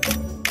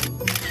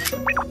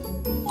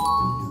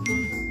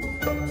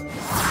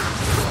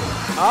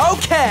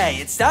 Okay,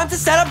 it's time to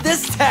set up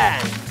this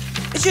tent.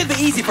 It should be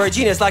easy for a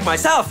genius like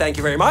myself, thank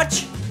you very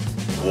much.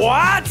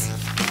 What?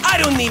 I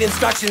don't need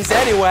instructions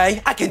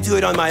anyway. I can do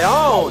it on my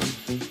own.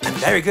 I'm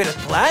very good at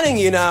planning,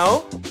 you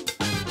know.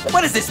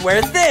 What is this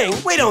weird thing?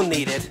 We don't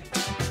need it.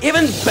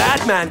 Even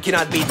Batman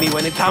cannot beat me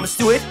when it comes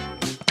to it.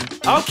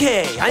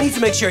 Okay, I need to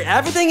make sure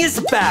everything is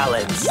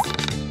balanced.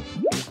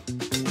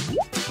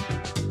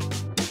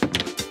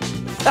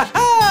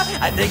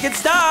 Haha, I think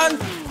it's done.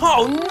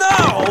 Oh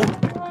no!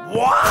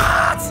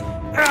 What?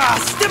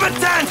 Stupid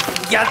tent!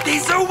 Get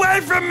these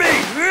away from me!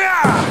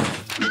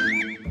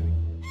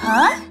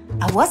 Huh?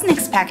 I wasn't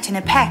expecting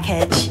a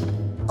package.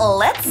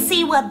 Let's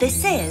see what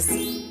this is.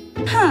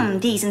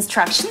 These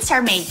instructions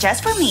are made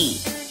just for me.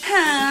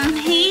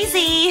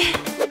 Easy.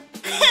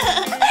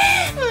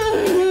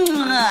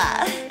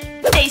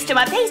 Thanks to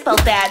my baseball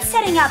bat,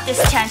 setting up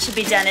this tent should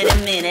be done in a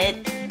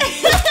minute.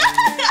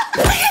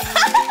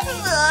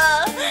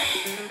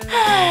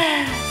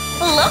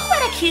 Look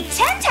what a cute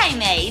tent I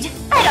made.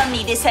 I don't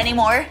need this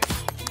anymore.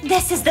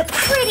 This is the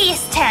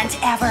prettiest tent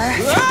ever.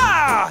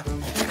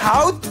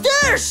 How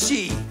dare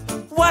she?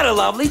 What a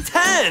lovely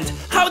tent.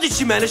 How did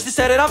she manage to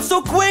set it up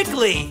so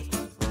quickly?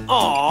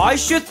 Oh, I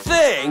should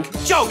think.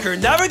 Joker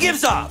never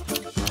gives up.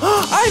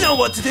 I know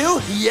what to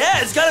do.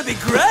 Yeah, it's gonna be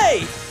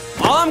great.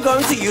 All I'm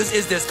going to use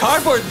is this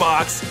cardboard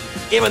box.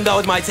 Even though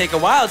it might take a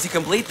while to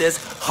complete this,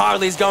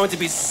 Harley's going to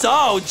be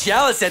so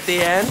jealous at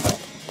the end.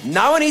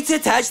 Now I need to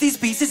attach these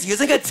pieces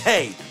using a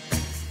tape.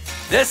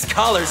 This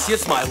color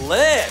suits my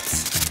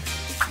lips.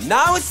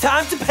 Now it's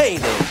time to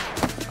paint it.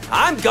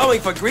 I'm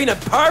going for green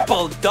and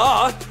purple,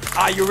 duh.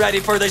 Are you ready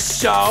for the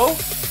show?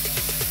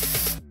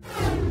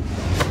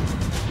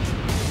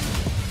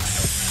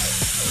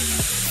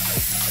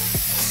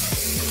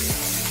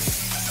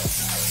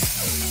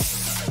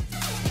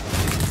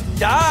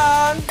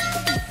 Done!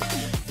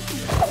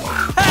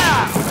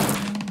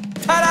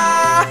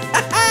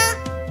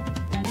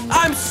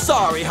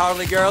 Sorry,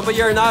 Harley girl, but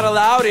you're not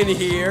allowed in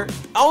here.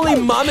 Only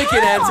Mommy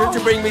can answer to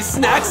bring me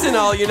snacks and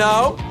all, you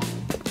know?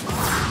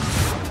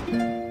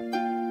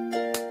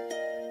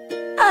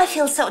 I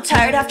feel so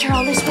tired after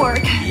all this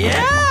work.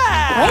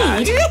 Yeah!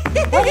 Wait,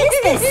 what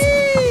is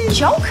this?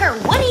 Joker,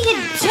 what are you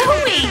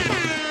doing?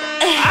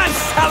 I'm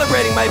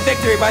celebrating my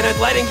victory by not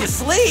letting you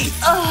sleep.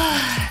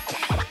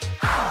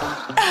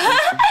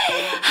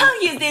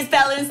 I'll use these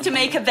balloons to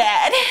make a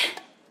bed.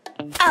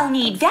 I'll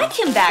need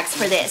vacuum bags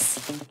for this.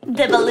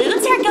 The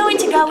balloons are going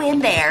to go in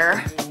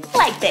there.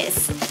 Like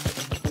this.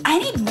 I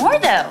need more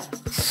though.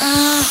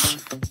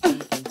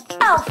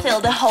 I'll fill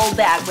the whole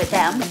bag with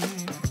them.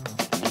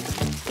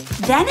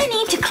 Then I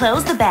need to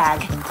close the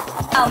bag.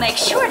 I'll make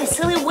sure to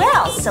seal it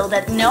well so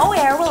that no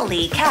air will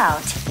leak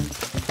out.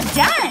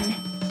 Done!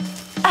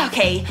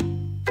 Okay,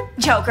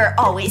 Joker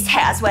always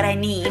has what I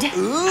need.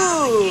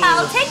 Ooh.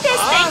 I'll take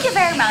this, thank you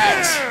very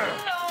much.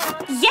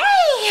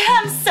 Yay!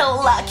 I'm so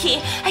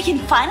lucky. I can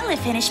finally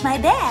finish my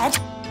bed.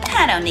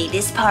 I don't need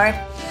this part.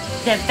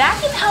 The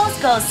vacuum hose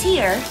goes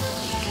here.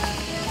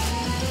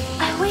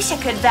 I wish I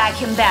could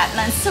vacuum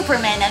Batman,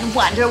 Superman, and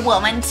Wonder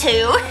Woman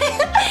too.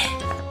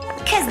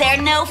 Cause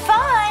they're no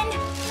fun.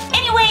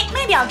 Anyway,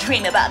 maybe I'll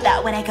dream about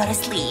that when I go to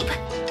sleep.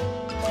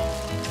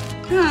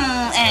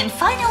 And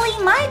finally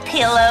my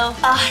pillow.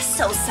 Ah,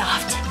 so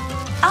soft.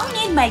 I'll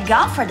need my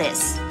gum for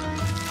this.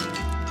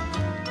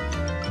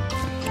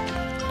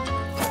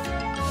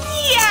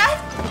 Yeah!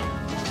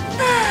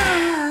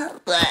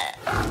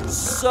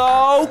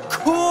 So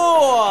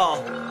cool!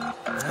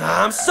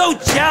 I'm so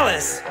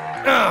jealous.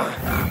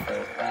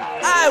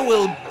 I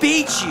will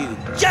beat you.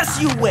 Just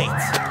you wait.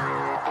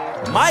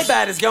 My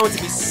bed is going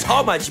to be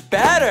so much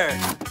better.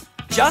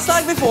 Just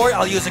like before,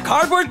 I'll use a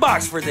cardboard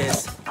box for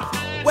this.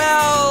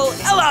 Well,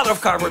 a lot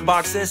of cardboard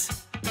boxes.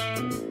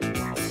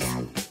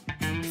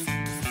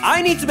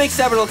 I need to make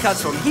several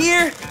cuts from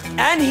here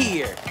and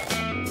here.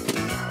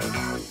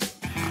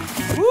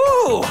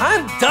 Woo,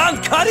 I'm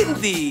done cutting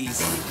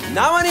these.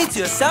 Now I need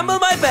to assemble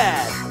my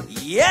bed.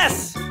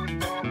 Yes!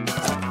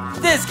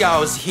 This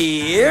goes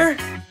here.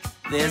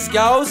 This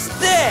goes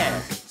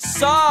there.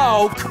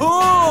 So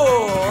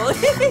cool!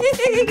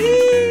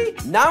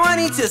 Now I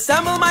need to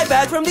assemble my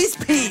bed from these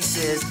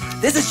pieces.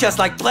 This is just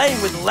like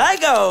playing with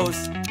Legos.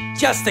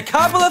 Just a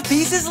couple of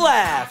pieces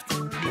left.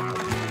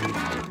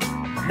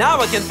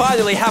 Now I can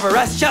finally have a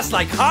rest just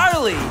like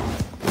Harley.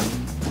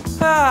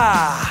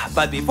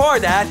 But before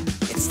that,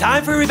 it's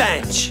time for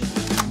revenge.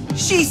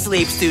 She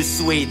sleeps too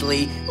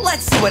sweetly.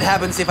 Let's see what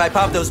happens if I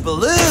pop those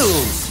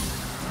balloons.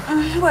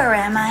 Where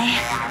am I?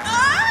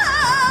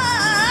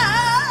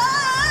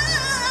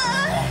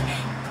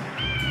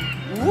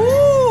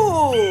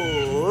 Ooh!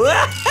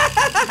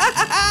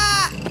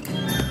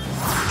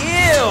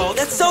 Ew,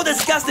 that's so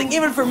disgusting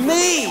even for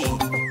me.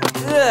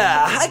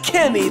 I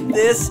can't eat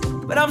this,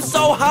 but I'm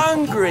so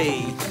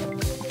hungry.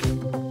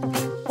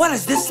 What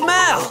is this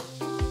smell?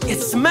 It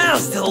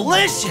smells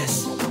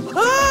delicious.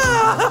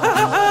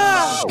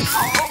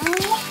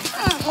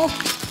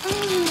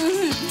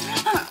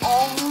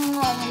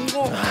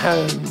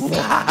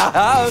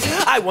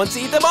 I want to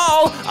eat them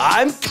all.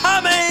 I'm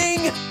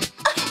coming.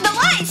 The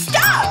line,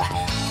 stop!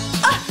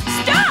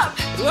 Stop!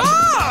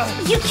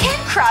 You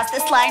can't cross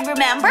this line,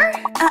 remember?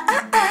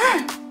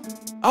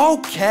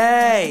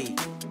 Okay.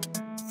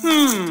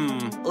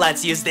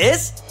 Let's use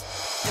this.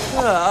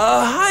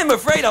 I'm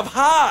afraid of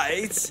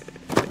heights.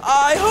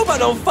 I hope I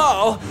don't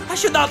fall. I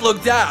should not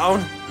look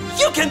down.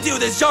 You can do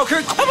this,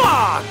 Joker. Come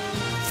on.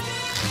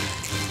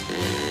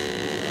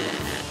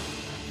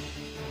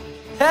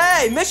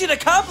 Hey, mission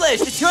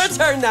accomplished. It's your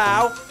turn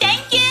now.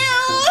 Thank you!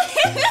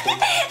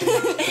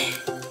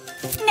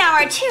 Now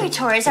our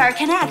territories are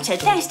connected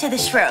thanks to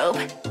this rope.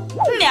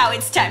 Now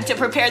it's time to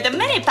prepare the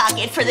mini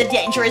pocket for the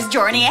dangerous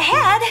journey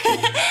ahead.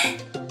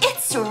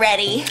 It's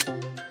ready.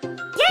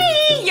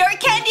 Yay! Your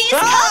candy is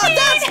coming!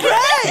 That's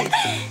great!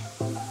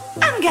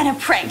 I'm gonna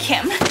prank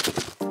him.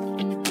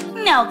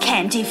 No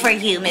candy for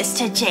you,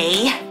 Mr.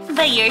 J.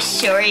 But you're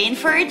sure in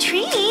for a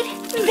treat.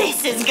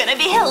 This is gonna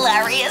be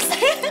hilarious.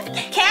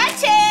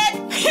 Catch it!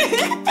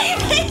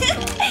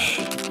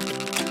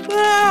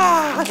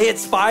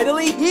 It's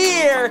finally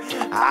here!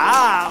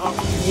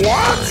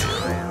 What?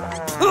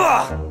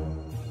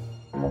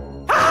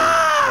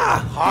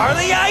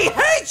 Harley, I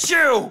hate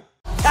you!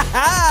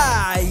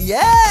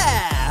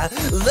 Yeah!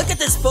 Look at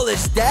this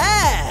foolish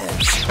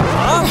dance!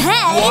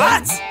 Hey!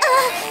 What?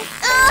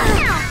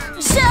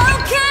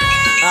 Joker!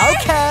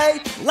 Okay,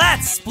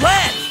 let's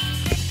split!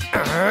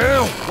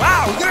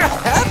 Wow, you're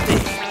happy!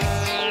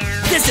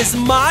 This is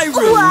my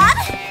room! What?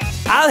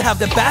 I'll have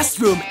the best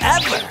room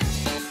ever!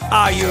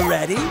 Are you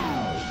ready?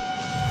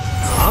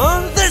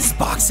 This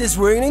box is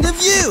ruining the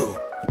view!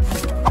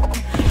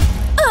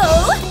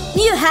 Oh,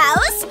 new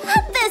house?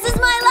 This is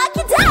my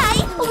lucky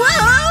day!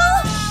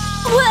 Whoa!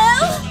 Whoa!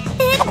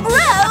 It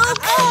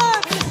broke!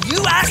 You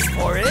asked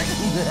for it!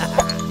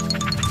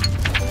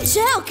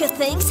 Joker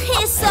thinks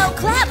he's so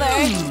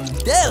clever!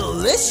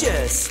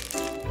 Delicious!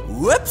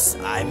 Whoops,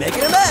 I'm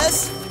making a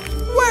mess!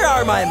 Where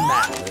are my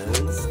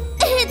melons?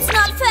 It's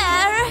not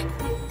fair!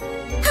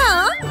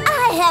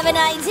 have an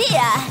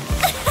idea!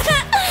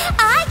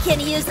 I can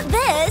use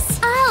this!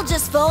 I'll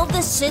just fold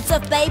the sheets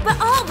of paper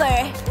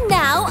over.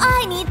 Now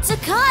I need to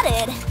cut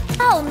it.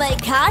 I'll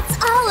make cuts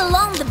all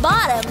along the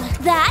bottom.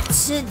 That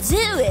should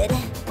do it.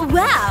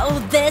 Wow,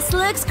 this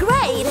looks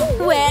great!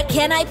 Where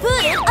can I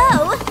put it?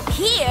 Oh,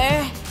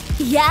 here!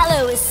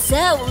 Yellow is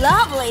so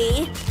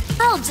lovely!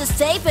 I'll just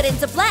tape it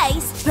into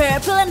place.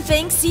 Purple and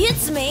pink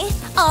suits me.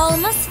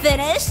 Almost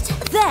finished.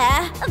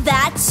 There,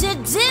 that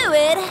should do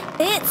it.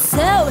 It's so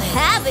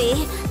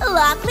heavy.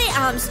 Luckily,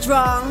 I'm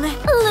strong.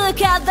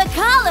 Look at the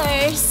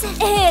colors.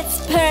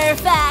 It's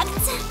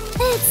perfect.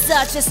 It's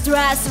such a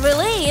stress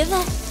relief.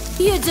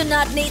 You do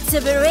not need to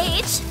be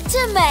rich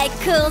to make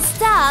cool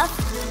stuff.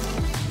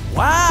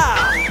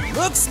 Wow,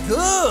 looks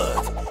good.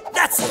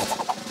 That's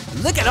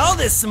it. Look at all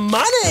this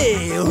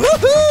money.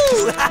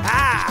 Woohoo! Ha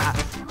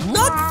ha!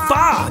 Not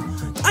fun!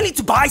 I need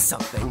to buy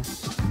something.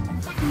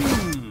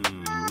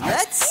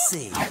 Let's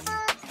see.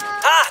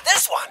 Ah,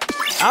 this one!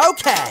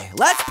 Okay,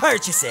 let's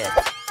purchase it.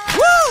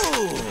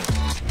 Woo!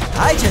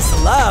 I just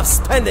love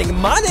spending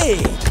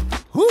money.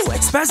 Ooh,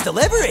 express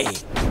delivery.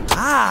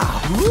 Ah,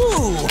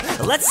 ooh,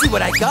 let's see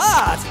what I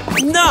got.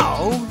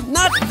 No,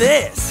 not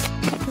this.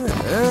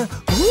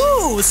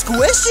 Ooh,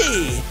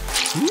 squishy.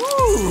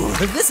 Ooh,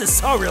 this is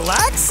so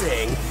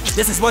relaxing.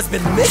 This is what's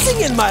been missing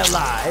in my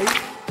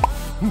life.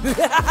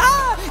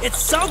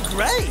 It's so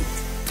great!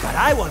 But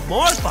I want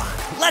more fun.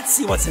 Let's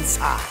see what's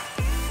inside.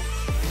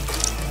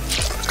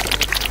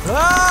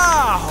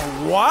 Oh,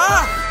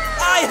 what?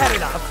 I had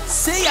enough.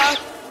 See ya!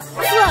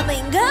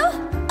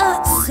 Flamingo?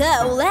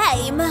 So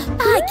lame.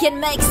 I can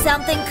make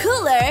something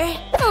cooler.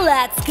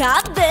 Let's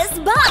cut this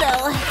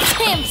bottle.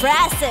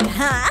 Impressive,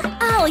 huh?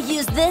 I'll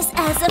use this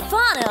as a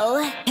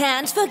funnel.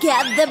 Can't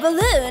forget the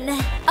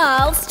balloon.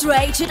 I'll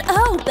stretch it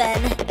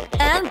open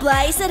and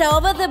place it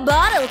over the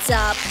bottle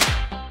top.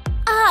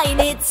 I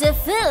need to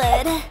fill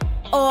it.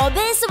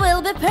 Orbis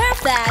will be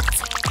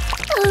perfect.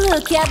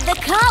 Look at the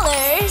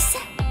colors.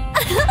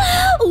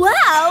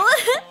 Wow!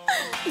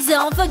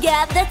 Don't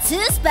forget the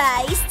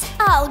toothpaste.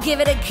 I'll give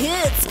it a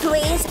good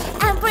squeeze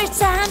and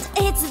pretend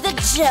it's the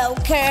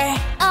Joker.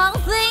 I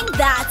think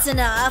that's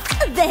enough.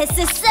 This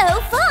is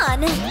so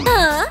fun.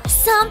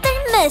 Something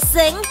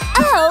missing.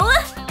 Oh!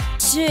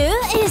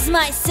 True is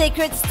my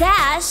secret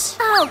stash.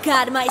 I'll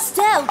cut my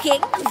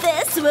stocking.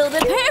 This will be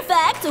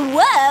perfect.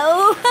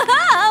 Whoa!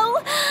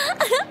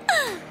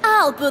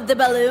 I'll put the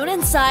balloon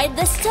inside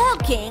the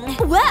stocking.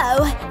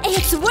 Whoa!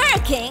 It's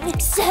working!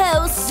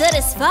 So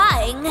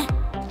satisfying.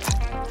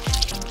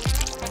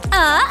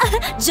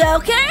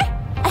 Joker?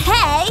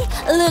 Hey,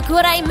 look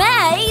what I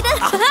made!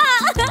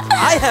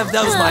 I have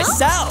those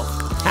myself.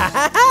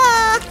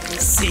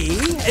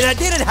 See? And I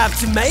didn't have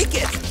to make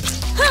it.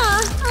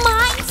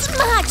 Mine's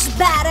much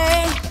better.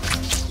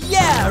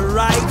 Yeah,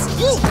 right.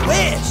 You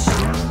wish.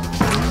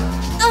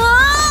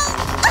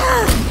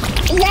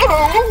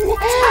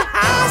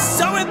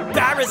 So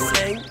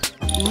embarrassing.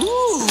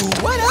 Ooh,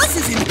 what else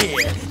is in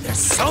here? There's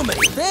so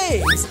many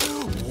things.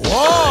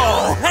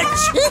 Whoa, a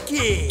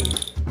chicky.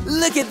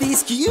 Look at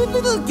these cute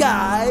little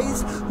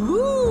guys.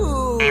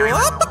 Ooh.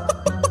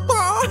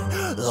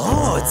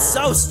 Oh, it's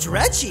so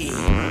stretchy.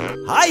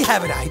 I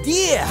have an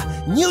idea.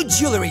 New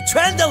jewelry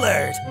trend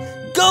alert.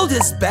 Gold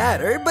is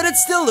better, but it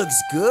still looks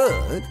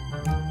good.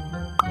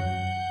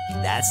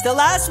 That's the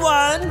last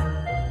one.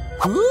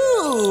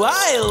 Ooh,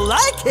 I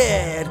like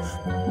it.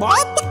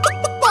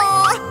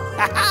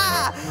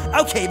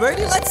 Okay,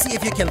 Birdie, let's see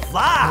if you can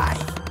fly.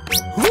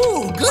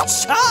 Ooh, good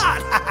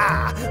shot.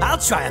 I'll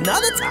try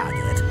another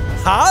target.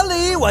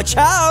 Harley, watch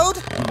out.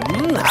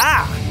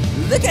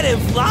 Look at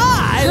him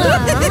fly.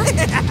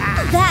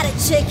 That a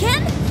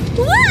chicken?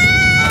 Oh!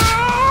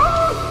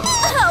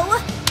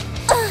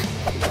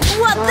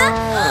 What the?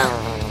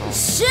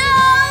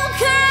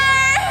 Joker!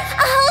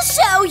 I'll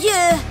show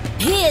you!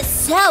 He is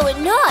so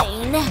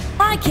annoying.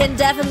 I can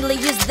definitely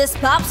use this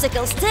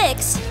popsicle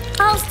sticks.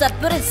 I'll start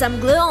putting some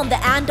glue on the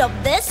end of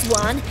this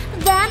one.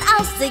 Then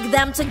I'll stick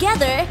them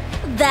together.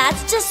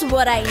 That's just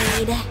what I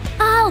need.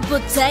 I'll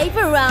put tape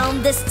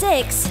around the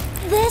sticks.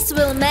 This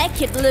will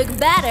make it look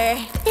better.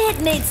 It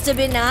needs to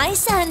be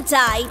nice and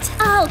tight.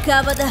 I'll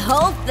cover the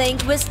whole thing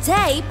with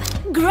tape.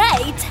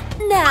 Great!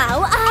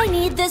 Now I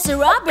need this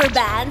rubber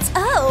band.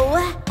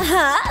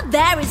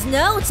 There is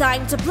no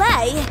time to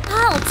play.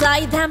 I'll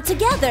tie them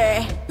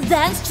together.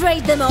 Then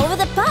straight them over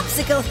the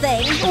popsicle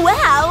thing.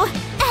 Wow!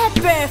 A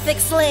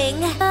perfect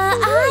sling.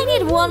 I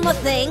need one more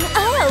thing.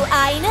 Oh,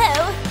 I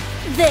know.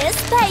 This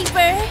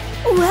paper.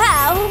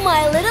 Wow,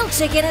 my little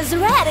chicken is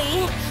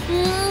ready.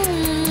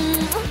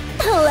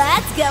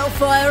 Let's go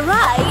for a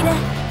ride.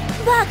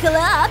 Buckle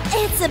up,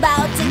 it's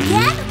about to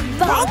get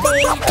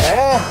bumpy.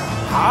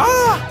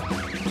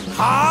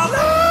 Harley!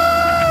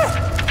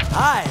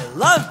 I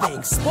love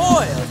being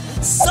spoiled.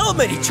 So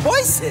many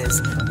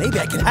choices. Maybe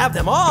I can have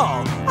them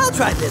all. I'll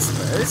try this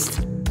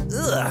first.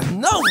 Ugh,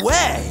 no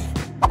way.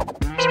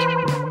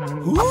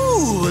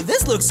 Ooh,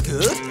 this looks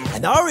good.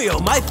 An Oreo,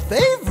 my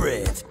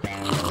favorite.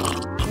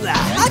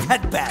 I've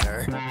had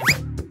better.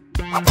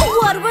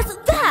 What was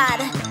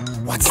that?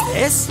 What What's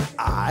this?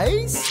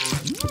 Ice?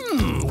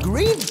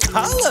 Green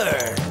color.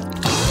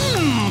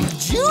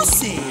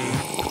 Juicy.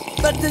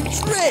 But the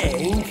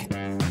drink?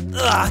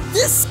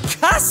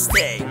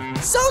 Disgusting.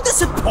 So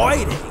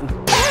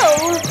disappointing.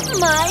 Oh,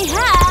 my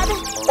head.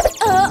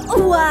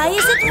 Why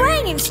is it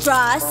raining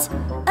straws?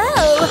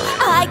 Oh,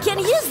 I can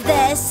use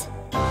this.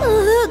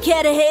 Look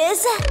at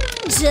his.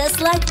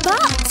 Just like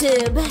Bob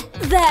Tube.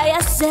 They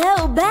are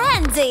so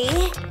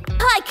bendy.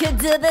 I could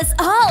do this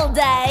all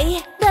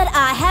day. But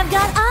I have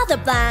got other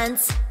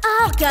plans.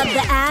 I'll cut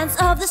the ends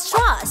of the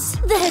straws.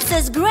 This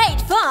is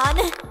great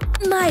fun.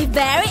 My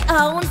very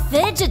own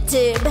fidget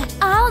tube.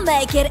 I'll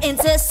make it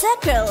into a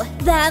circle.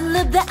 Then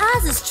loop the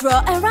other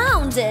straw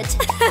around it.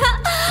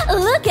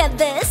 Look at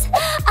this.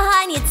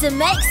 I need to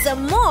make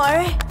some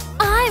more.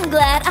 I'm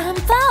glad I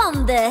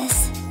found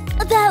this.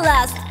 The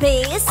last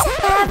piece.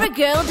 Every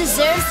girl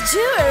deserves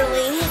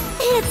jewelry.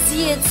 It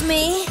suits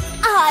me.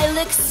 I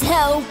look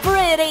so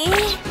pretty.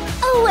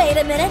 Oh, wait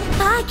a minute.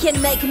 I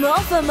can make more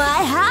for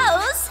my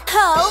house.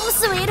 Home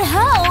sweet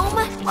home.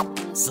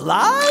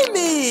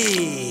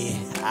 Slimy!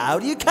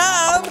 Out you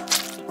come!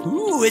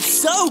 Ooh, it's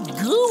so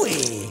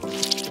gooey!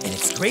 And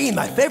it's green,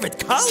 my favorite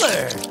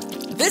color!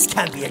 This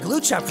can't be a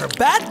glue trap for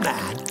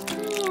Batman!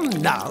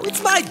 No,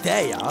 it's my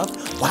day off.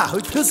 Wow,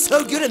 it feels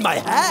so good in my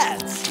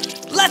hands!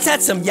 Let's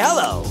add some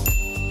yellow!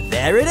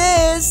 There it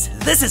is!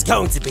 This is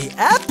going to be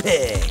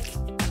epic!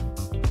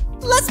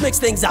 Let's mix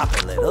things up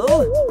a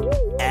little.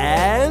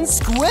 And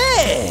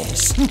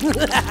squish!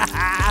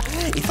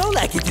 If only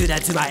I could do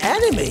that to my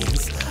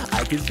enemies,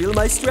 I could feel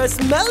my stress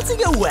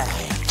melting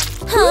away.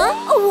 Huh?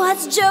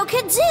 What's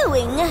Joker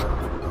doing?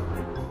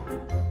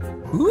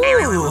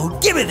 Ooh,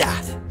 give me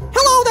that!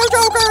 Hello there,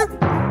 Joker!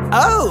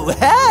 Oh,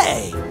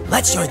 hey!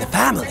 Let's join the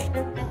family.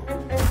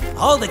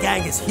 All the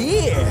gang is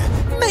here.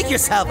 Make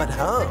yourself at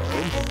home.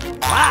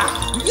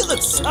 Wow, you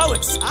look so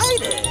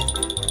excited.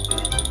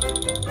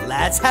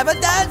 Let's have a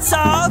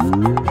dance-off.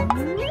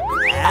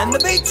 And the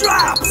beat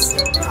drops.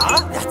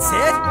 Huh? That's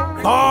it?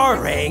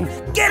 Boring.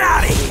 Get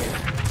out of here.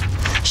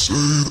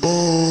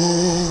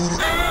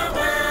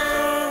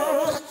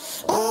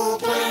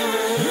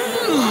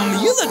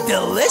 You look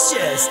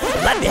delicious.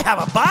 Let me have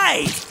a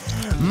bite.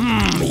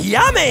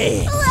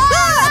 Yummy.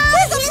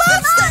 There's a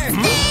monster!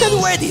 Then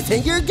where do you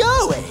think you're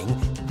going?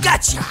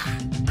 Gotcha.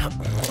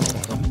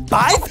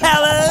 Bye,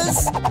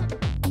 fellas.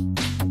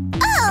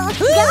 Oh,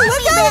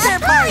 look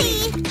at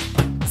party!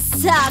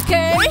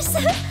 Suckers!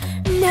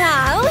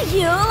 Now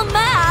you'll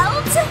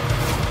melt!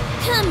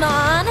 Come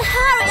on,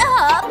 hurry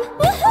up!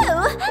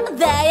 Woohoo!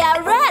 They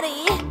are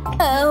ready!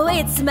 Oh,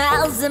 it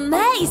smells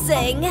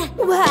amazing!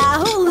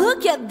 Wow,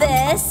 look at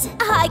this!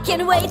 I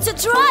can't wait to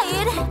try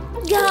it!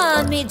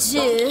 Gummy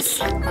juice,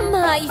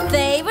 my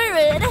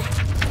favorite!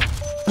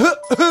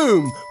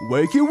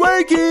 Wakey,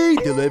 wakey!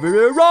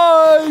 Delivery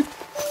arrived!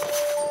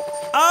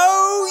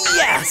 Oh,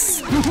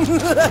 yes!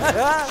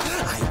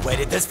 I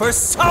waited this for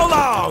so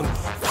long!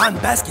 Fun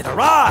basket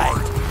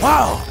arrived!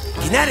 Wow,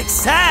 kinetic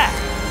sand!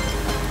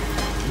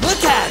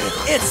 Look at it,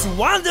 it's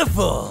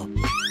wonderful!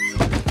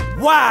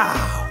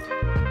 Wow!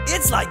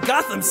 It's like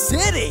Gotham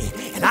City,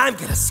 and I'm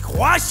gonna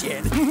squash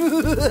it!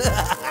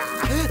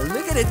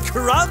 Look at it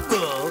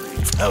crumble!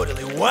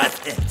 Totally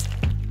worth it!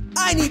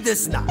 I need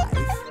this knife.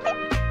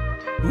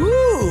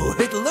 Ooh,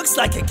 it looks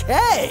like a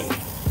cake!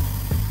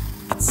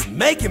 It's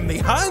making me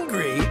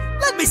hungry.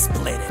 Let me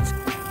split it.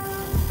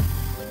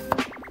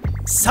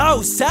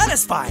 So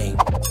satisfying.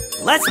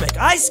 Let's make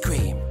ice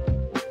cream.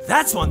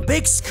 That's one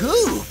big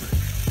scoop.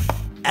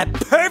 A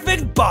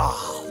perfect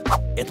ball.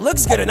 It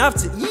looks good enough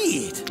to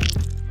eat.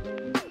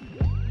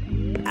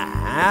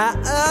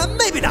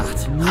 Maybe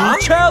not. Huh?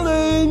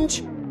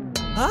 Challenge!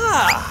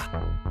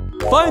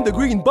 Find the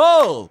green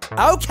ball.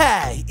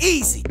 Okay,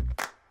 easy.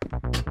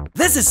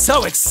 This is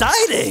so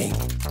exciting.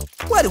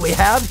 What do we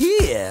have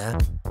here?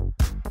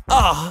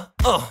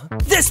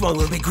 This one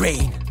will be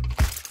green.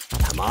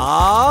 Come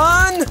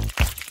on.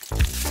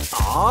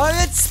 Oh,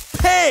 it's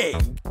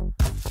pink.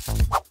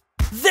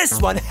 This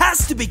one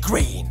has to be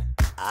green.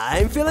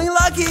 I'm feeling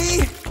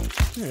lucky.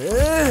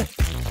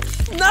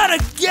 Not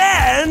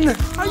again!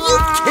 Are you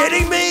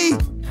kidding me?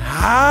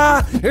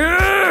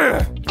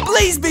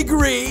 Please be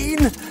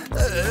green.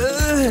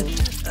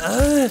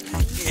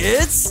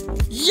 It's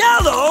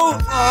yellow.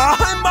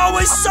 I'm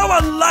always so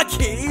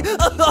unlucky.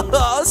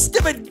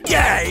 Stupid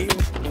game.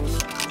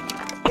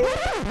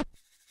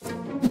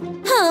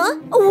 Huh?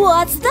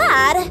 What's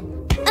that?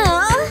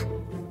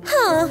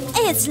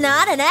 It's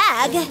not an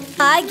egg.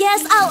 I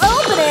guess I'll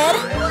open it.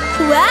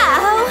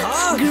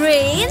 Wow!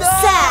 Green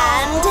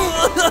sand!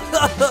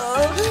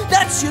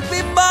 That should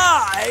be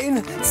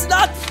mine! It's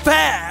not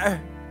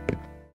fair!